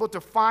be able to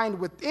find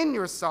within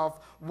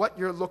yourself what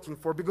you're looking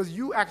for because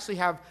you actually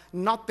have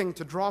nothing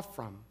to draw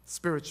from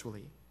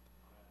spiritually.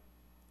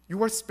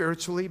 You are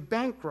spiritually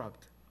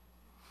bankrupt.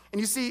 And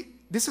you see,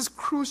 this is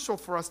crucial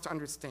for us to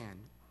understand.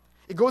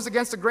 It goes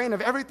against the grain of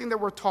everything that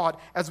we're taught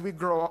as we've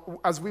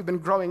been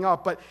growing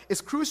up, but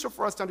it's crucial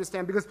for us to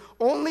understand because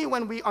only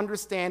when we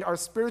understand our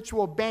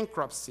spiritual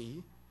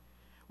bankruptcy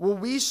will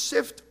we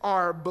shift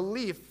our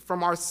belief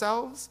from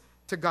ourselves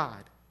to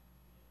God.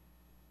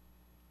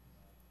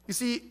 You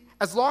see,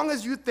 as long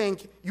as you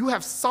think you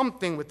have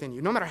something within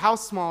you, no matter how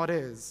small it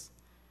is,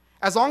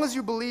 as long as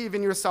you believe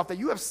in yourself that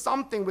you have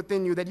something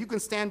within you that you can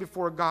stand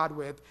before God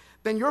with,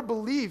 then your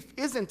belief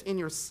isn't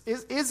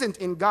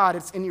in God,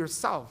 it's in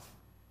yourself.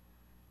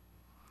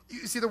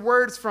 You see, the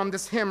words from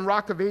this hymn,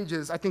 Rock of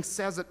Ages, I think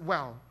says it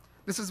well.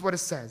 This is what it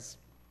says.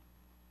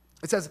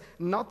 It says,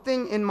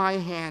 "Nothing in my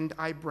hand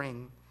I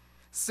bring,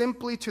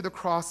 simply to the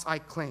cross I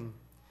cling.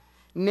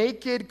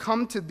 Naked,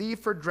 come to thee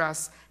for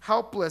dress,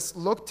 helpless,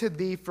 look to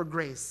thee for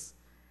grace.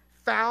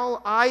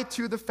 Foul, I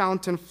to the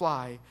fountain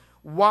fly,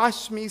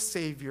 wash me,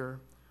 Savior,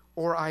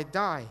 or I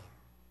die."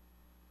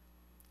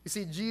 You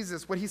see,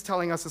 Jesus, what he's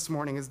telling us this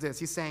morning is this.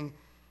 He's saying,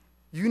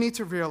 you need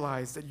to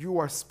realize that you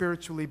are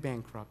spiritually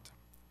bankrupt.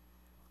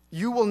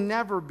 You will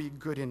never be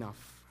good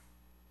enough.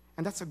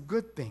 And that's a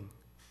good thing.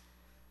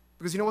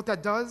 Because you know what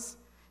that does?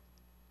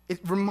 It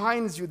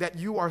reminds you that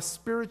you are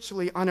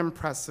spiritually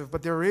unimpressive,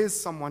 but there is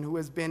someone who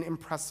has been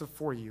impressive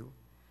for you.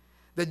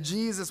 That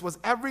Jesus was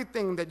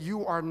everything that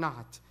you are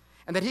not,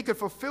 and that he could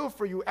fulfill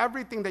for you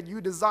everything that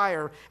you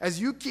desire. As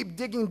you keep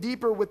digging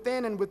deeper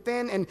within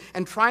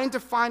and trying to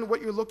find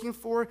what you're looking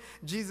for,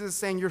 Jesus is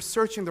saying, you're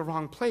searching the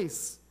wrong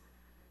place.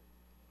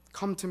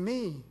 Come to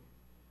me.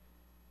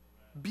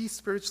 Be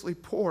spiritually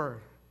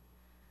poor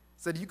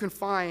so that you can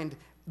find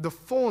the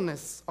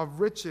fullness of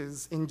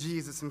riches in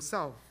Jesus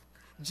himself.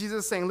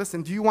 Jesus is saying,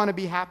 listen, do you want to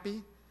be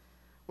happy?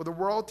 Well, the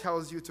world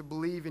tells you to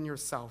believe in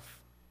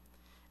yourself.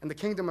 And the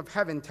kingdom of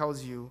heaven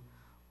tells you,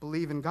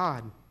 believe in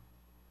God.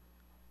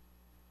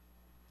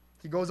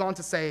 He goes on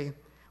to say,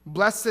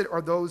 blessed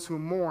are those who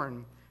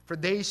mourn, for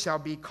they shall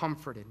be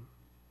comforted.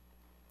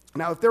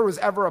 Now, if there was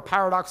ever a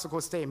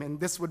paradoxical statement,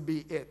 this would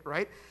be it,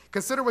 right?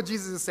 Consider what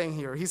Jesus is saying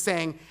here. He's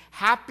saying,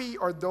 happy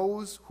are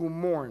those who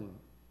mourn.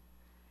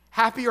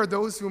 Happy are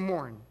those who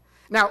mourn.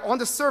 Now, on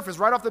the surface,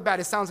 right off the bat,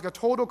 it sounds like a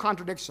total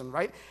contradiction,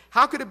 right?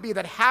 How could it be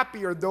that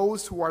happy are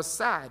those who are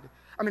sad?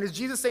 I mean, is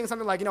Jesus saying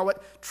something like, you know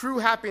what, true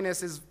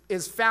happiness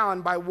is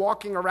found by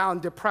walking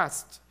around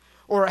depressed?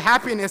 Or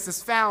happiness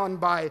is found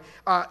by,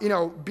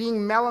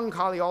 being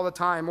melancholy all the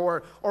time,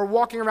 or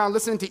walking around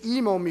listening to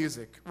emo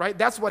music, right?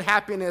 That's what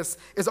happiness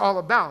is all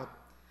about.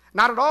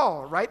 Not at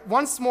all, right?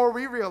 Once more,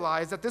 we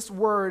realize that this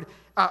word,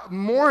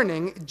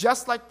 mourning,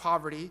 just like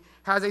poverty,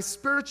 has a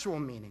spiritual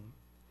meaning.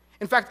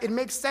 In fact, it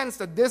makes sense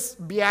that this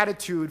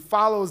beatitude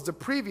follows the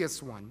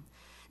previous one.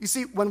 You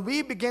see, when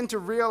we begin to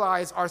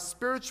realize our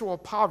spiritual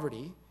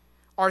poverty,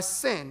 our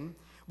sin,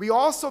 we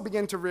also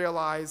begin to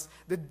realize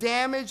the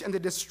damage and the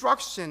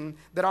destruction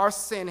that our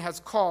sin has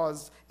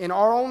caused in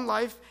our own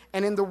life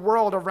and in the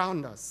world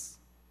around us,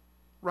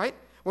 right?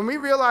 When we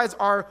realize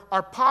our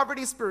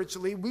poverty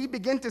spiritually, we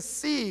begin to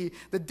see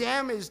the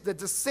damage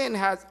that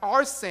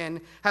our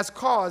sin has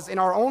caused in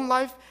our own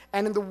life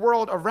and in the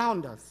world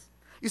around us.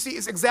 You see,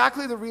 it's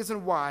exactly the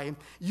reason why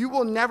you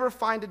will never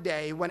find a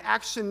day when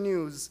Action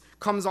News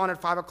comes on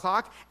at 5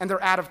 o'clock and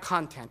they're out of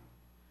content,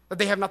 that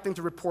they have nothing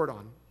to report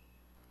on,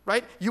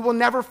 right? You will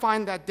never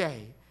find that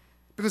day,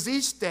 because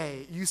each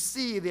day you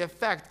see the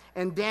effect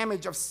and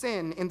damage of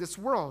sin in this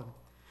world.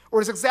 Or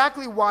it's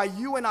exactly why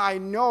you and I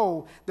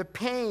know the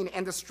pain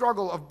and the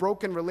struggle of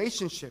broken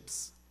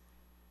relationships,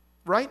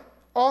 right?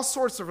 All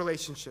sorts of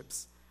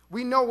relationships.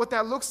 We know what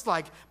that looks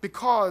like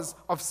because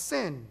of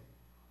sin.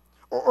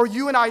 Or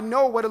you and I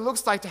know what it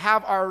looks like to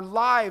have our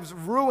lives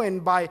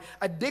ruined by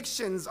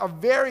addictions of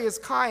various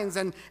kinds,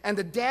 and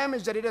the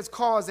damage that it has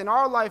caused in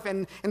our life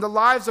and in the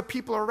lives of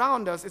people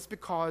around us. It's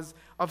because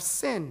of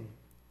sin.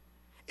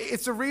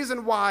 It's the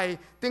reason why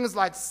things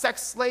like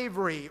sex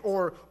slavery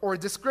or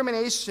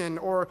discrimination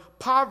or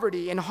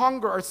poverty and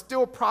hunger are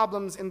still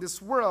problems in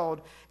this world.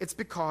 It's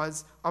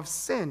because of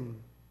sin.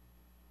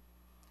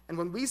 And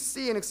when we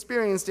see and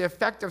experience the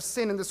effect of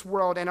sin in this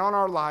world and on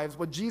our lives,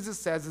 what Jesus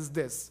says is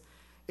this: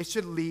 it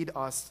should lead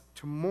us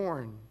to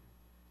mourn.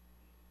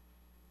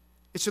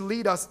 It should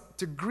lead us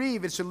to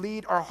grieve. It should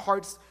lead our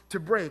hearts to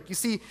break. You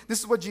see, this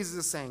is what Jesus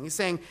is saying. He's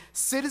saying,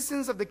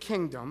 citizens of the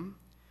kingdom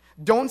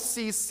don't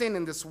see sin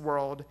in this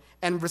world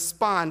and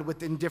respond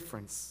with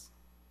indifference.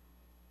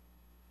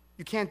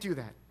 You can't do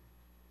that.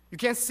 You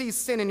can't see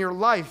sin in your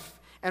life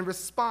and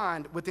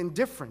respond with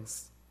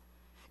indifference.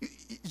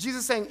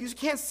 Jesus is saying, you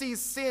can't see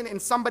sin in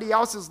somebody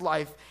else's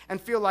life and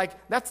feel like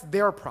that's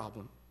their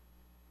problem.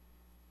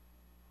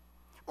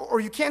 Or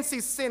you can't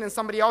see sin in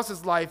somebody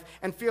else's life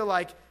and feel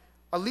like,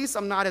 at least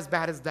I'm not as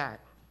bad as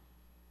that,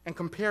 and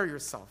compare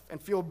yourself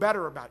and feel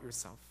better about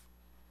yourself.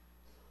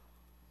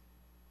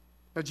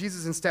 No,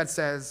 Jesus instead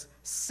says,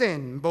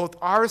 sin, both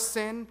our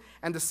sin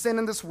and the sin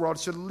in this world,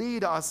 should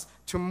lead us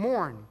to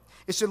mourn.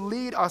 It should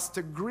lead us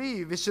to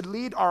grieve. It should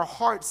lead our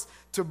hearts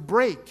to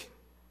break.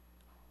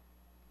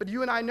 But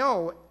you and I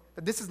know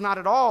that this is not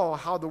at all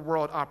how the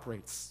world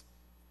operates,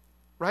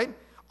 right?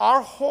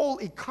 Our whole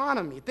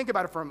economy, think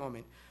about it for a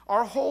moment,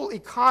 our whole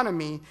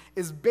economy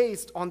is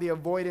based on the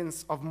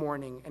avoidance of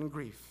mourning and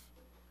grief,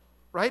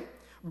 right?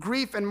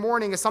 Grief and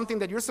mourning is something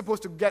that you're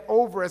supposed to get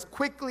over as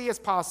quickly as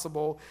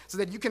possible so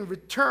that you can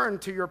return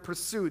to your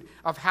pursuit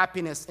of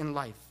happiness in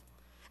life.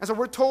 And so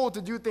we're told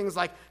to do things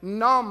like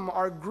numb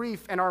our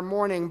grief and our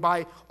mourning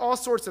by all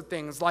sorts of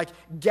things like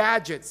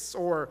gadgets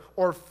or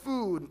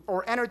food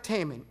or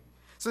entertainment,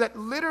 so that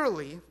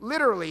literally,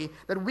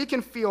 that we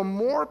can feel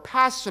more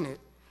passionate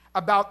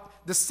about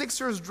the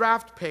Sixers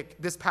draft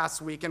pick this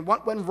past week and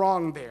what went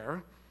wrong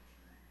there,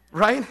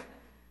 right,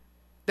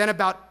 than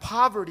about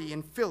poverty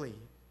in Philly,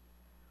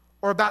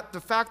 or about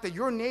the fact that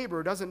your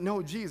neighbor doesn't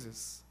know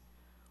Jesus,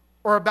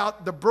 or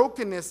about the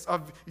brokenness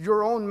of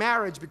your own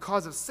marriage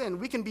because of sin.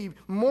 We can be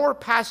more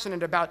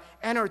passionate about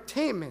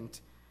entertainment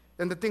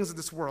than the things of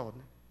this world.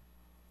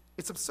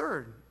 It's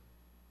absurd,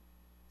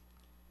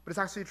 but it's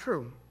actually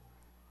true.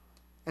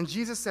 And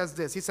Jesus says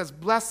this. He says,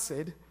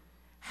 blessed,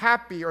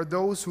 happy are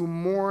those who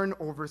mourn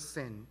over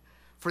sin,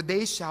 for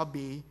they shall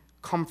be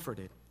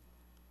comforted.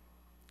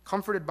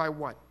 Comforted by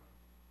what?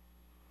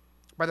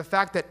 By the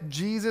fact that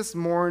Jesus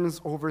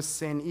mourns over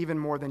sin even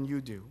more than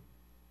you do.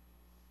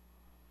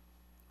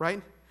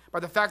 Right?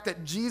 By the fact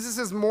that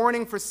Jesus'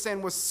 mourning for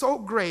sin was so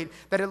great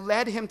that it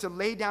led him to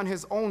lay down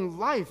his own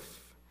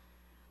life.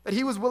 That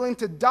he was willing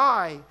to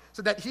die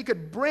so that he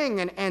could bring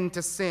an end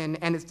to sin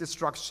and its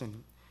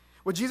destruction.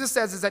 What Jesus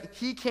says is that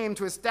he came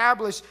to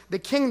establish the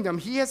kingdom.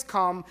 He has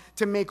come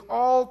to make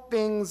all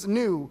things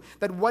new.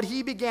 That what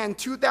he began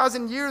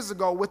 2,000 years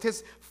ago with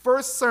his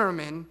first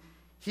sermon,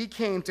 he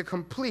came to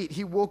complete.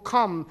 He will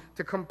come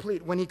to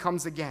complete when he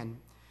comes again.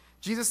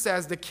 Jesus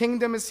says the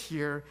kingdom is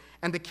here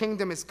and the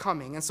kingdom is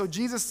coming. And so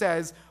Jesus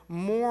says,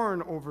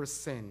 mourn over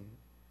sin.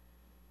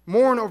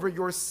 Mourn over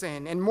your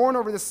sin, and mourn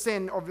over the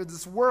sin of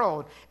this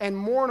world, and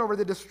mourn over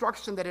the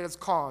destruction that it has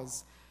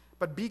caused.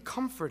 But be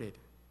comforted.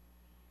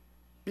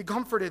 Be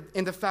comforted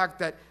in the fact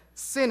that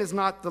sin is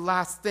not the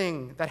last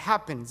thing that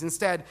happens.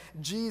 Instead,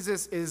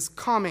 Jesus is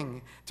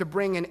coming to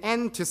bring an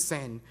end to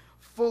sin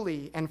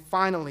fully and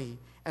finally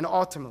and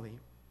ultimately.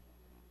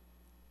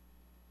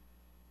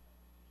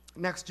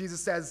 Next,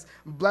 Jesus says,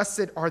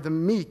 "Blessed are the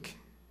meek,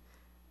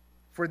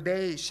 for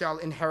they shall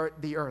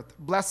inherit the earth."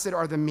 Blessed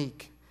are the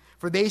meek,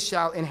 for they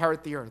shall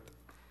inherit the earth.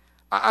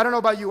 I don't know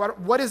about you.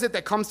 What is it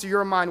that comes to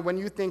your mind when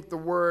you think the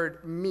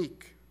word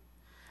meek?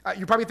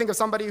 You probably think of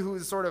somebody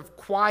who's sort of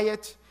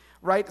quiet,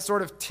 right?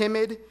 Sort of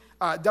timid,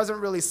 doesn't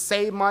really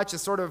say much,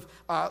 is sort of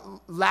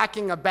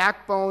lacking a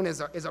backbone, is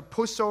a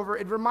pushover.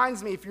 It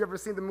reminds me, if you've ever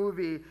seen the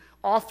movie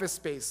Office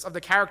Space, of the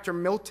character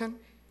Milton,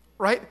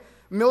 right?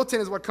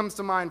 Milton is what comes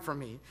to mind for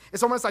me.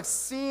 It's almost like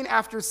scene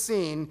after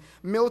scene,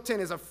 Milton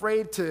is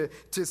afraid to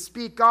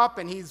speak up,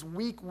 and he's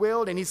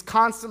weak-willed, and he's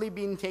constantly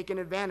being taken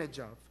advantage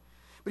of.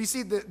 But you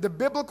see, the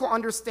biblical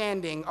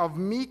understanding of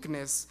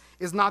meekness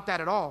is not that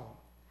at all.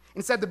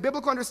 Instead, the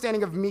biblical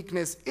understanding of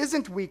meekness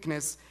isn't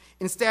weakness.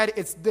 Instead,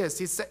 it's this.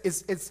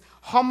 It's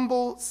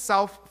humble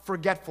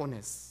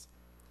self-forgetfulness.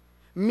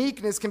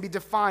 Meekness can be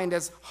defined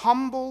as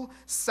humble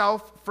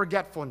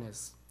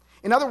self-forgetfulness.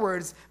 In other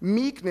words,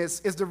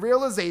 meekness is the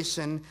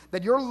realization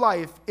that your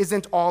life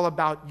isn't all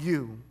about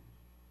you.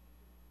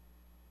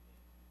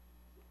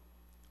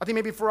 I think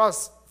maybe for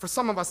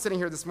some of us sitting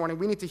here this morning,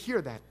 we need to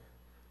hear that.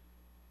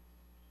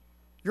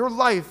 Your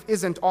life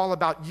isn't all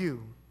about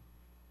you.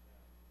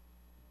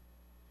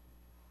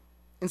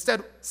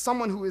 Instead,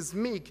 someone who is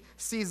meek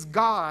sees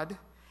God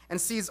and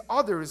sees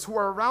others who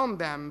are around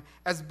them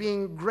as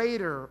being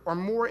greater or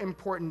more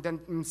important than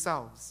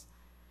themselves.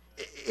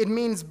 It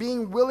means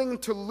being willing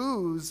to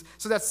lose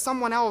so that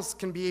someone else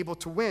can be able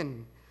to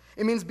win.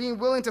 It means being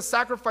willing to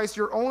sacrifice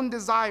your own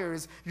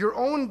desires, your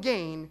own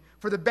gain,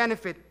 for the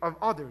benefit of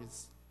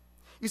others.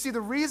 You see,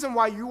 the reason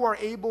why you are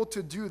able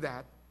to do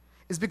that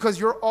is because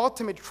your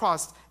ultimate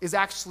trust is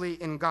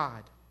actually in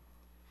God.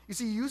 You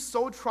see, you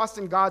so trust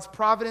in God's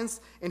providence,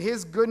 in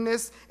His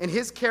goodness, in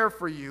His care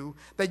for you,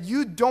 that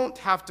you don't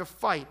have to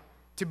fight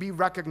to be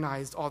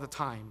recognized all the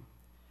time.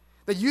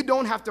 That you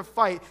don't have to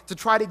fight to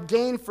try to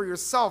gain for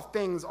yourself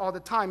things all the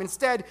time.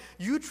 Instead,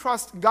 you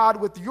trust God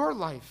with your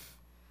life.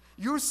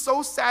 You're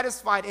so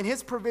satisfied in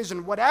His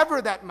provision, whatever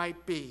that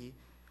might be,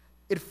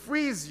 it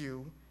frees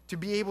you to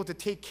be able to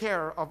take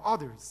care of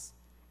others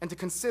and to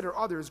consider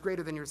others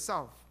greater than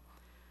yourself.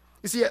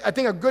 You see, I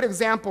think a good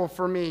example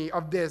for me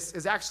of this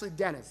is actually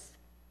Dennis.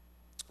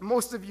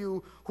 Most of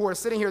you who are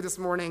sitting here this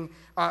morning,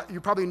 you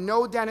probably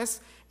know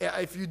Dennis.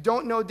 If you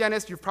don't know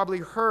Dennis, you've probably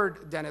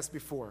heard Dennis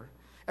before.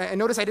 And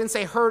notice I didn't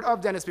say heard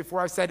of Dennis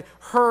before. I said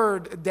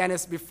heard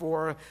Dennis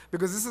before,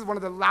 because this is one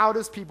of the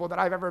loudest people that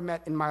I've ever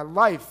met in my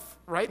life,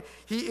 right?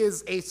 He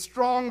is a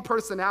strong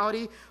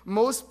personality.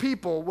 Most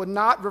people would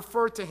not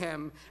refer to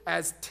him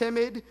as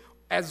timid,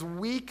 as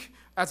weak,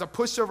 as a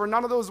pushover.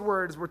 None of those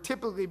words would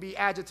typically be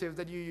adjectives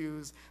that you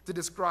use to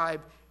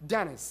describe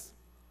Dennis.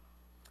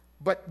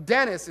 But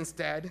Dennis,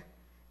 instead,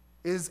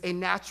 is a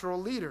natural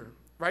leader,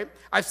 right?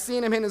 I've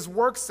seen him in his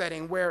work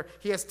setting where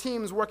he has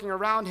teams working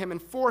around him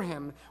and for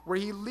him, where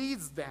he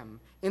leads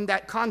them in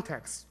that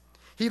context.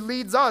 He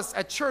leads us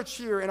at church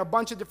here in a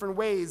bunch of different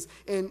ways,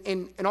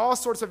 in all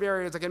sorts of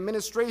areas like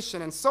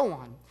administration and so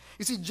on.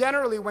 You see,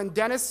 generally when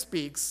Dennis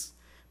speaks,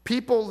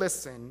 people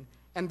listen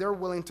and they're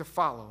willing to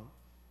follow.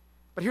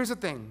 But here's the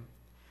thing.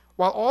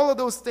 While all of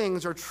those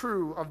things are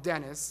true of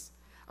Dennis,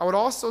 I would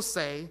also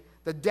say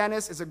that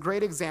Dennis is a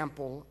great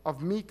example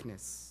of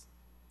meekness.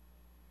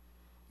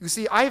 You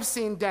see, I've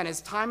seen Dennis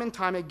time and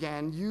time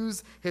again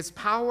use his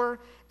power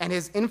and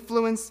his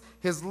influence,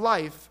 his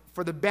life,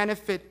 for the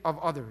benefit of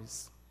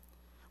others.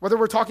 Whether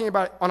we're talking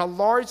about on a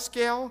large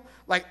scale,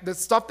 like the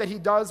stuff that he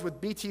does with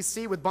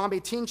BTC, with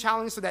Bombay Teen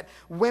Challenge, so that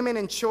women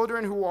and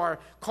children who are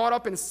caught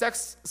up in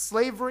sex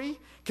slavery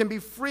can be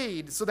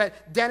freed, so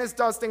that Dennis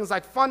does things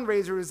like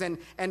fundraisers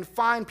and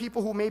find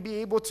people who may be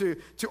able to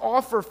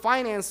offer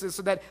finances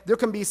so that there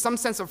can be some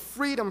sense of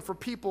freedom for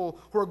people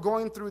who are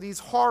going through these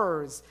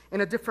horrors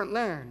in a different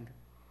land.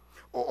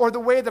 Or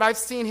the way that I've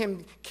seen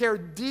him care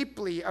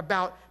deeply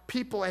about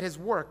people at his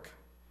work.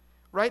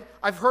 Right?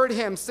 I've heard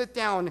him sit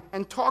down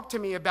and talk to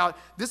me about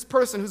this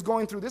person who's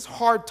going through this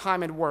hard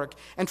time at work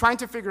and trying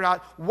to figure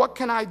out what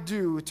can I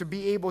do to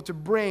be able to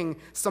bring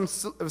some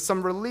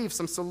relief,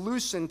 some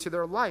solution to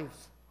their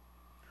life.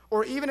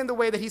 Or even in the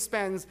way that he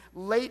spends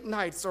late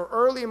nights or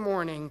early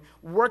morning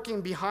working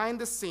behind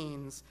the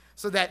scenes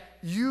so that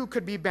you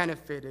could be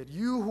benefited.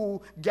 You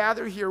who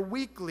gather here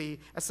weekly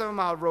at 7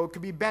 Mile Road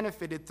could be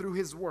benefited through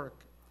his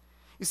work.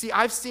 You see,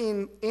 I've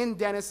seen in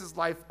Dennis's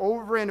life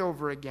over and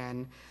over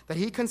again that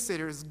he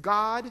considers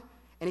God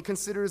and he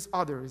considers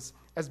others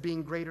as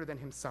being greater than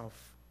himself.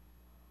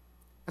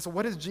 And so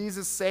what does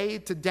Jesus say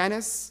to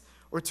Dennis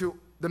or to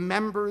the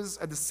members,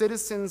 the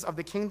citizens of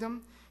the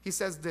kingdom? He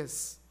says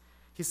this.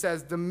 He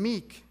says, the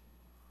meek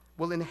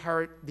will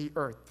inherit the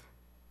earth.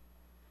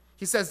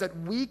 He says that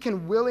we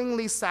can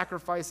willingly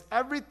sacrifice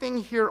everything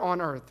here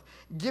on earth,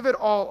 give it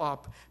all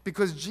up,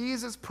 because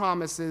Jesus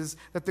promises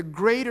that the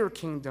greater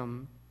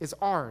kingdom is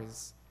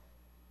ours.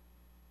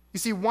 You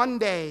see, one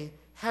day,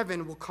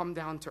 heaven will come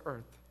down to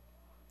earth.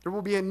 There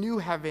will be a new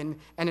heaven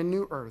and a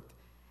new earth.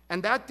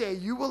 And that day,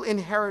 you will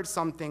inherit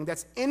something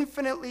that's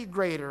infinitely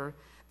greater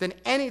than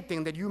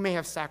anything that you may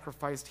have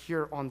sacrificed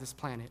here on this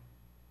planet.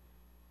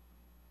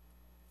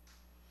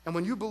 And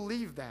when you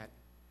believe that,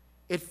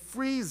 it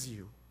frees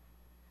you.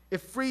 It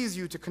frees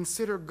you to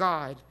consider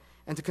God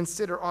and to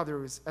consider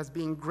others as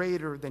being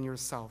greater than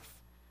yourself.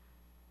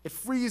 It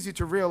frees you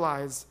to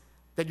realize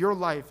that your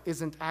life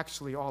isn't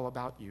actually all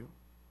about you.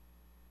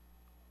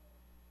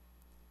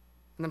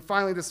 And then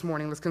finally this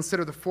morning, let's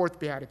consider the fourth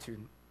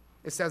beatitude.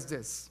 It says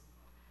this: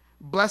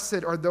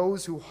 "Blessed are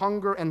those who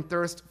hunger and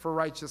thirst for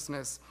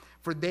righteousness,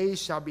 for they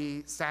shall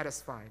be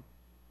satisfied."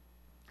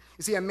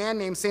 You see, a man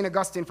named St.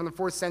 Augustine from the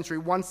 4th century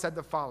once said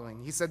the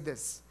following. He said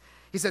this.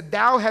 He said,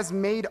 "Thou hast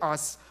made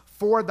us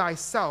for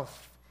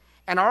thyself,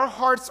 and our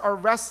hearts are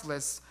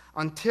restless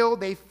until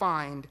they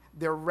find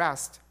their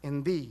rest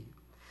in thee."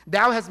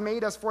 Thou hast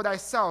made us for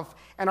thyself,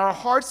 and our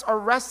hearts are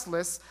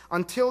restless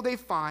until they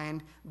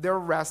find their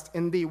rest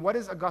in thee. What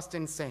is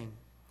Augustine saying?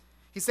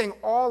 He's saying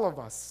all of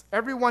us,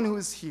 everyone who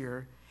is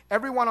here,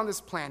 everyone on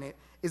this planet,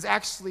 is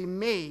actually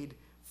made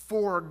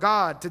for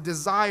God, to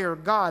desire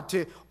God,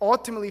 to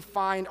ultimately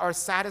find our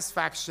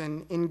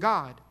satisfaction in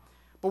God.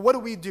 But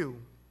what do?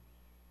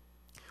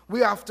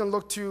 We often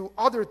look to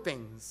other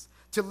things,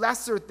 to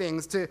lesser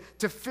things, to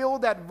fill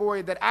that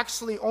void that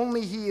actually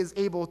only He is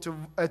able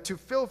to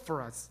fill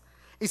for us.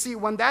 You see,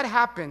 when that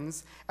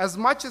happens, as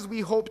much as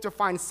we hope to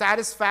find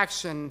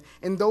satisfaction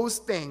in those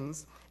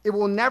things, it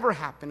will never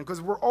happen,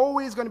 because we're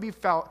always going to be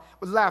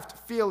left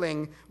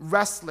feeling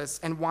restless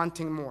and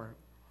wanting more.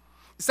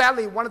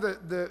 Sadly, one of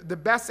the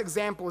best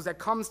examples that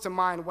comes to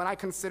mind when I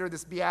consider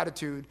this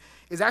beatitude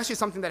is actually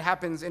something that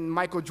happens in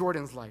Michael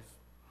Jordan's life,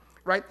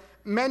 right?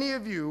 Many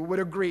of you would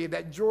agree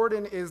that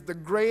Jordan is the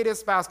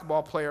greatest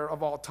basketball player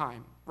of all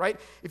time, right?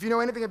 If you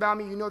know anything about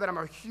me, you know that I'm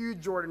a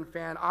huge Jordan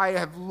fan. I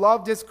have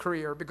loved his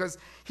career because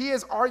he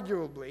has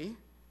arguably,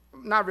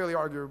 not really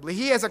arguably,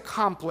 he has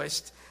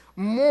accomplished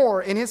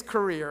more in his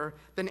career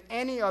than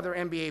any other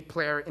NBA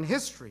player in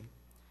history.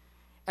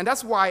 And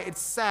that's why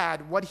it's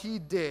sad what he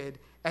did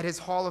at his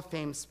Hall of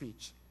Fame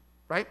speech,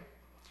 right?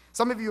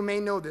 Some of you may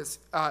know this.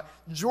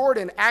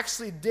 Jordan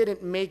actually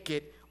didn't make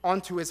it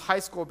onto his high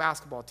school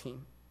basketball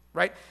team,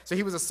 right? So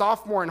he was a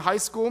sophomore in high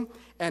school,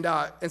 and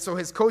so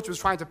his coach was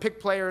trying to pick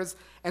players.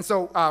 And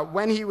so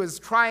when he was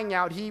trying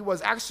out, he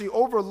was actually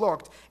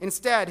overlooked.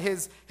 Instead,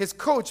 his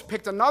coach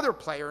picked another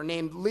player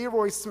named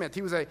Leroy Smith.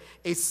 He was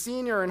a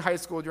senior in high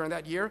school during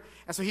that year.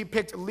 And so he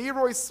picked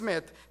Leroy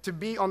Smith to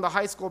be on the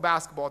high school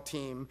basketball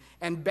team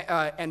and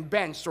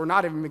benched, or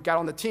not even got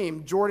on the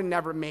team. Jordan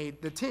never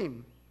made the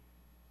team.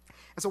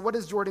 And so what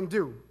does Jordan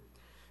do?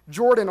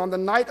 Jordan, on the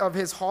night of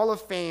his Hall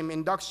of Fame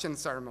induction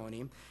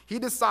ceremony, he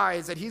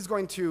decides that he's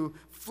going to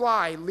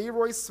fly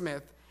Leroy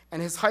Smith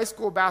and his high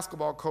school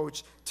basketball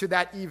coach to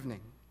that evening,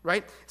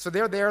 right? So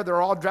they're there,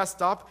 they're all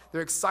dressed up,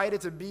 they're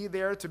excited to be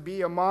there, to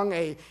be among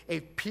a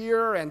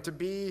peer and to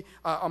be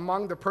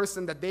among the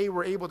person that they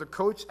were able to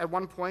coach at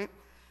one point.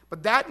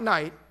 But that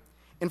night,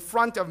 in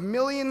front of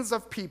millions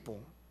of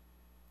people,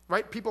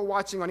 right? People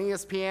watching on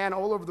ESPN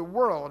all over the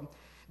world,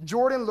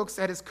 Jordan looks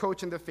at his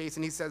coach in the face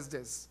and he says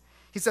this.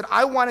 He said,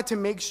 "I wanted to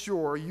make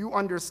sure you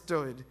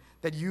understood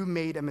that you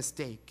made a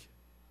mistake."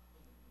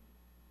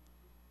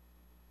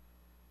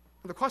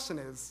 The question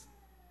is,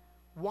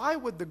 why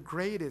would the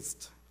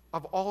greatest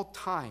of all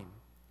time,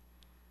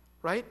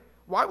 right?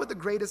 Why would the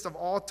greatest of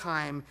all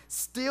time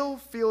still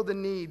feel the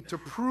need to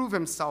prove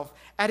himself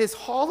at his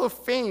Hall of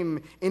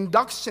Fame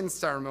induction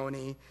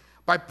ceremony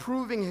by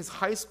proving his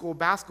high school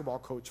basketball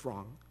coach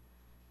wrong?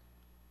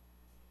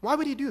 Why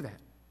would he do that?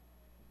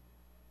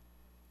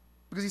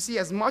 Because you see,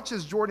 as much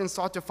as Jordan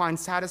sought to find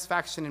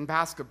satisfaction in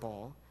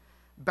basketball,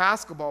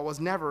 basketball was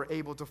never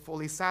able to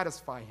fully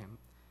satisfy him.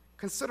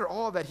 Consider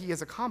all that he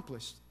has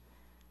accomplished.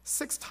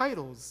 6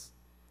 titles,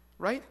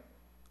 right?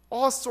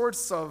 All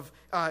sorts of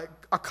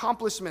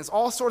accomplishments,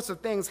 all sorts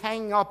of things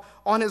hanging up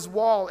on his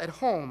wall at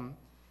home,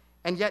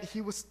 and yet he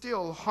was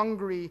still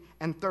hungry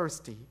and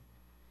thirsty,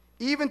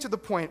 even to the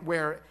point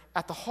where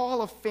at the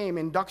Hall of Fame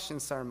induction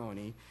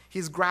ceremony,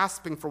 he's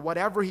grasping for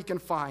whatever he can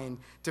find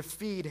to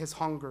feed his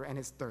hunger and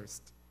his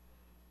thirst.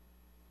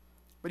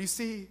 But you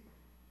see,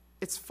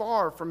 it's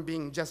far from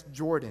being just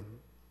Jordan,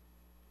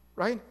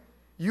 right?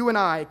 You and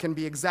I can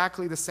be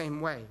exactly the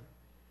same way.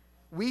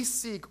 We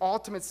seek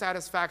ultimate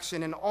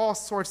satisfaction in all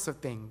sorts of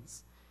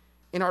things,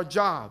 in our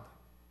job,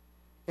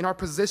 in our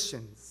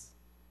positions,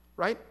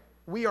 right?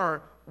 We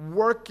are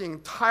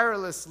working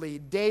tirelessly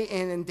day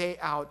in and day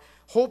out,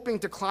 hoping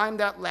to climb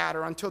that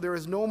ladder until there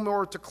is no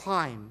more to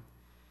climb.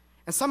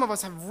 And some of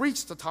us have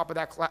reached the top of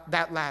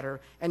that ladder,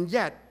 and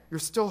yet you're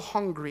still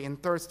hungry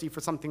and thirsty for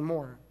something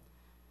more.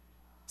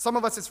 Some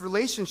of us, it's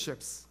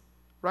relationships,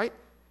 right?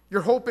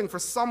 You're hoping for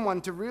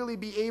someone to really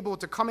be able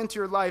to come into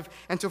your life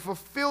and to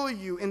fulfill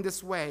you in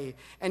this way.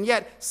 And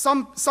yet,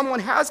 someone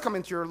has come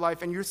into your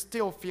life and you're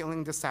still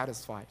feeling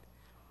dissatisfied.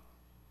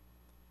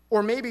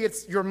 Or maybe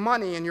it's your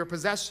money and your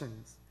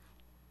possessions.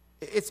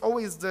 It's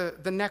always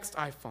the next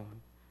iPhone,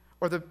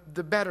 or the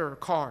better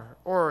car,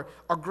 or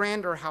a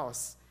grander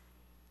house.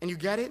 And you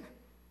get it,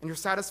 and you're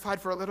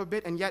satisfied for a little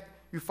bit, and yet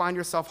you find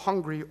yourself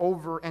hungry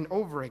over and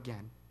over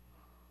again.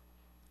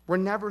 We're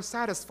never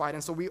satisfied,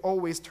 and so we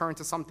always turn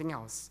to something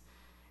else.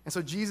 And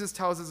so Jesus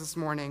tells us this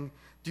morning,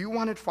 do you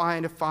want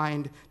to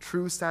find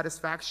true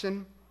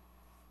satisfaction?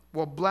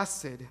 Well,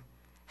 blessed,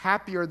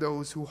 happy are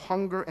those who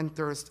hunger and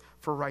thirst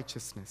for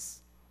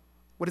righteousness.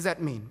 What does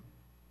that mean?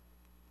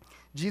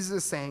 Jesus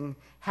is saying,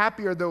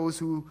 happy are those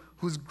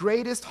whose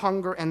greatest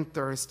hunger and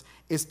thirst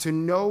is to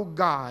know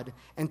God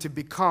and to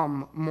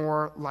become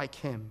more like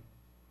him.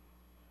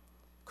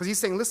 Because he's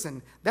saying,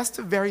 listen, that's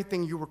the very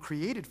thing you were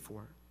created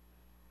for.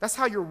 That's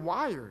how you're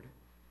wired.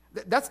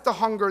 That's the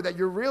hunger that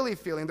you're really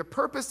feeling. The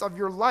purpose of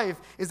your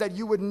life is that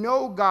you would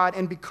know God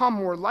and become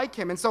more like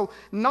him. And so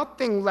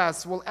nothing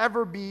less will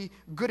ever be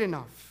good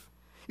enough.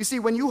 You see,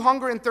 when you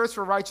hunger and thirst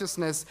for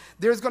righteousness,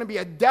 there's going to be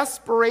a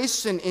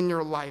desperation in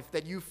your life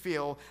that you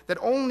feel that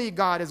only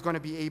God is going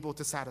to be able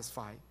to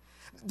satisfy.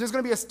 There's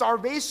going to be a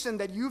starvation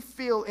that you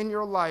feel in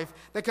your life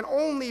that can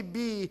only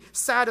be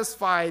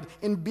satisfied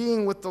in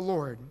being with the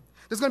Lord.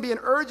 There's going to be an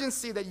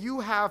urgency that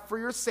you have for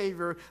your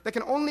Savior that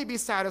can only be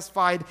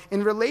satisfied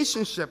in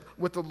relationship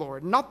with the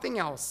Lord. Nothing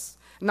else,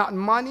 not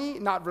money,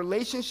 not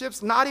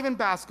relationships, not even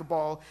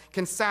basketball,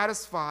 can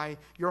satisfy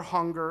your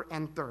hunger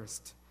and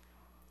thirst.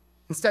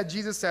 Instead,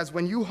 Jesus says,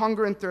 when you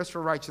hunger and thirst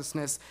for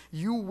righteousness,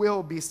 you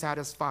will be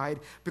satisfied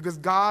because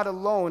God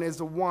alone is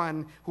the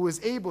one who is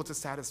able to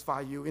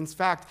satisfy you. In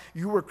fact,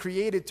 you were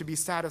created to be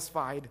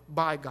satisfied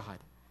by God.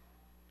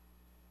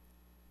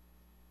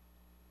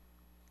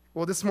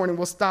 Well, this morning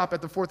we'll stop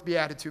at the fourth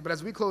beatitude, but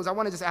as we close, I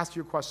want to just ask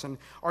you a question.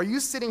 Are you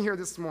sitting here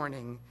this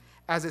morning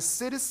as a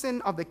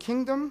citizen of the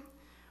kingdom,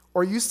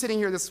 or are you sitting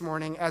here this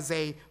morning as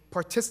a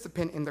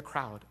participant in the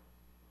crowd?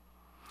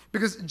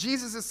 Because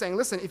Jesus is saying,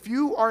 listen, if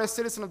you are a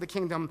citizen of the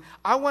kingdom,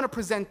 I want to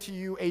present to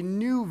you a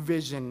new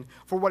vision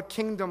for what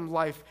kingdom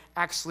life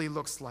actually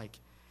looks like.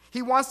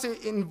 He wants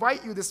to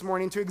invite you this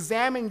morning to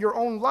examine your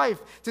own life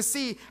to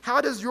see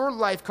how does your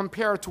life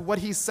compare to what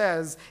he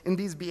says in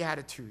these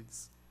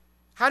beatitudes.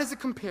 How does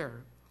it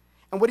compare?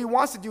 And what he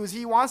wants to do is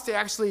he wants to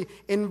actually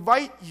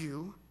invite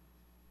you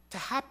to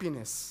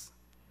happiness,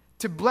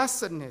 to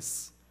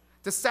blessedness,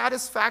 to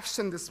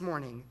satisfaction this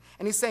morning.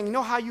 And he's saying, you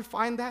know how you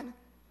find that?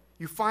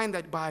 You find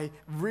that by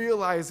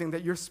realizing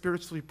that you're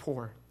spiritually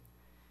poor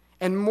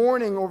and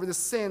mourning over the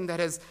sin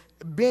that has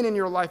been in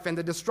your life and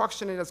the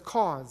destruction it has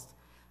caused,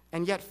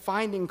 and yet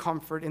finding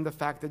comfort in the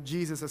fact that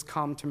Jesus has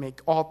come to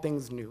make all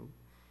things new.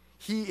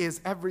 He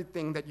is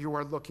everything that you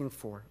are looking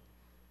for.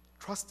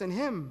 Trust in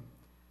him.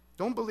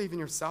 Don't believe in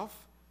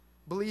yourself.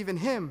 Believe in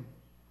him.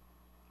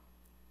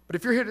 But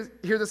if you're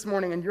here this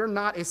morning and you're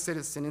not a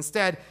citizen,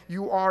 instead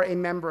you are a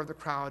member of the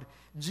crowd,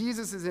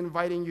 Jesus is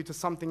inviting you to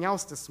something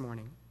else this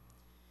morning.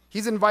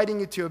 He's inviting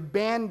you to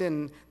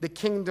abandon the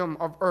kingdom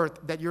of earth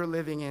that you're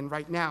living in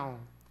right now,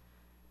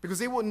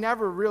 because it will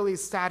never really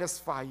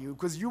satisfy you,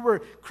 because you were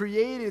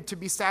created to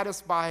be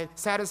satisfied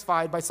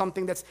by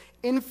something that's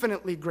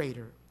infinitely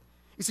greater.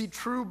 You see,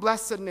 true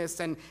blessedness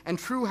and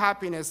true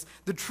happiness,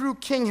 the true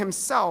King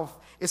himself,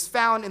 is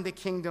found in the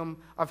kingdom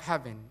of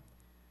heaven.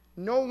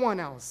 No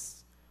one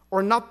else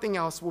or nothing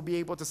else will be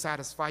able to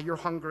satisfy your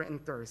hunger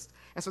and thirst.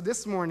 And so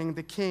this morning,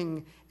 the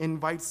King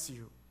invites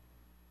you.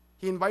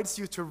 He invites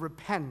you to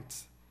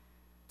repent,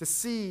 to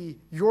see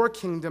your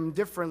kingdom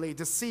differently,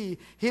 to see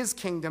his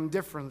kingdom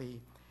differently,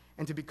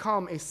 and to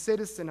become a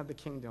citizen of the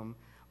kingdom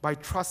by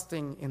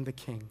trusting in the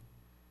King.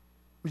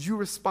 Would you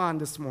respond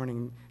this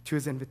morning to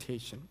his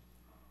invitation?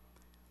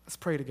 Let's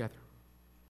pray together.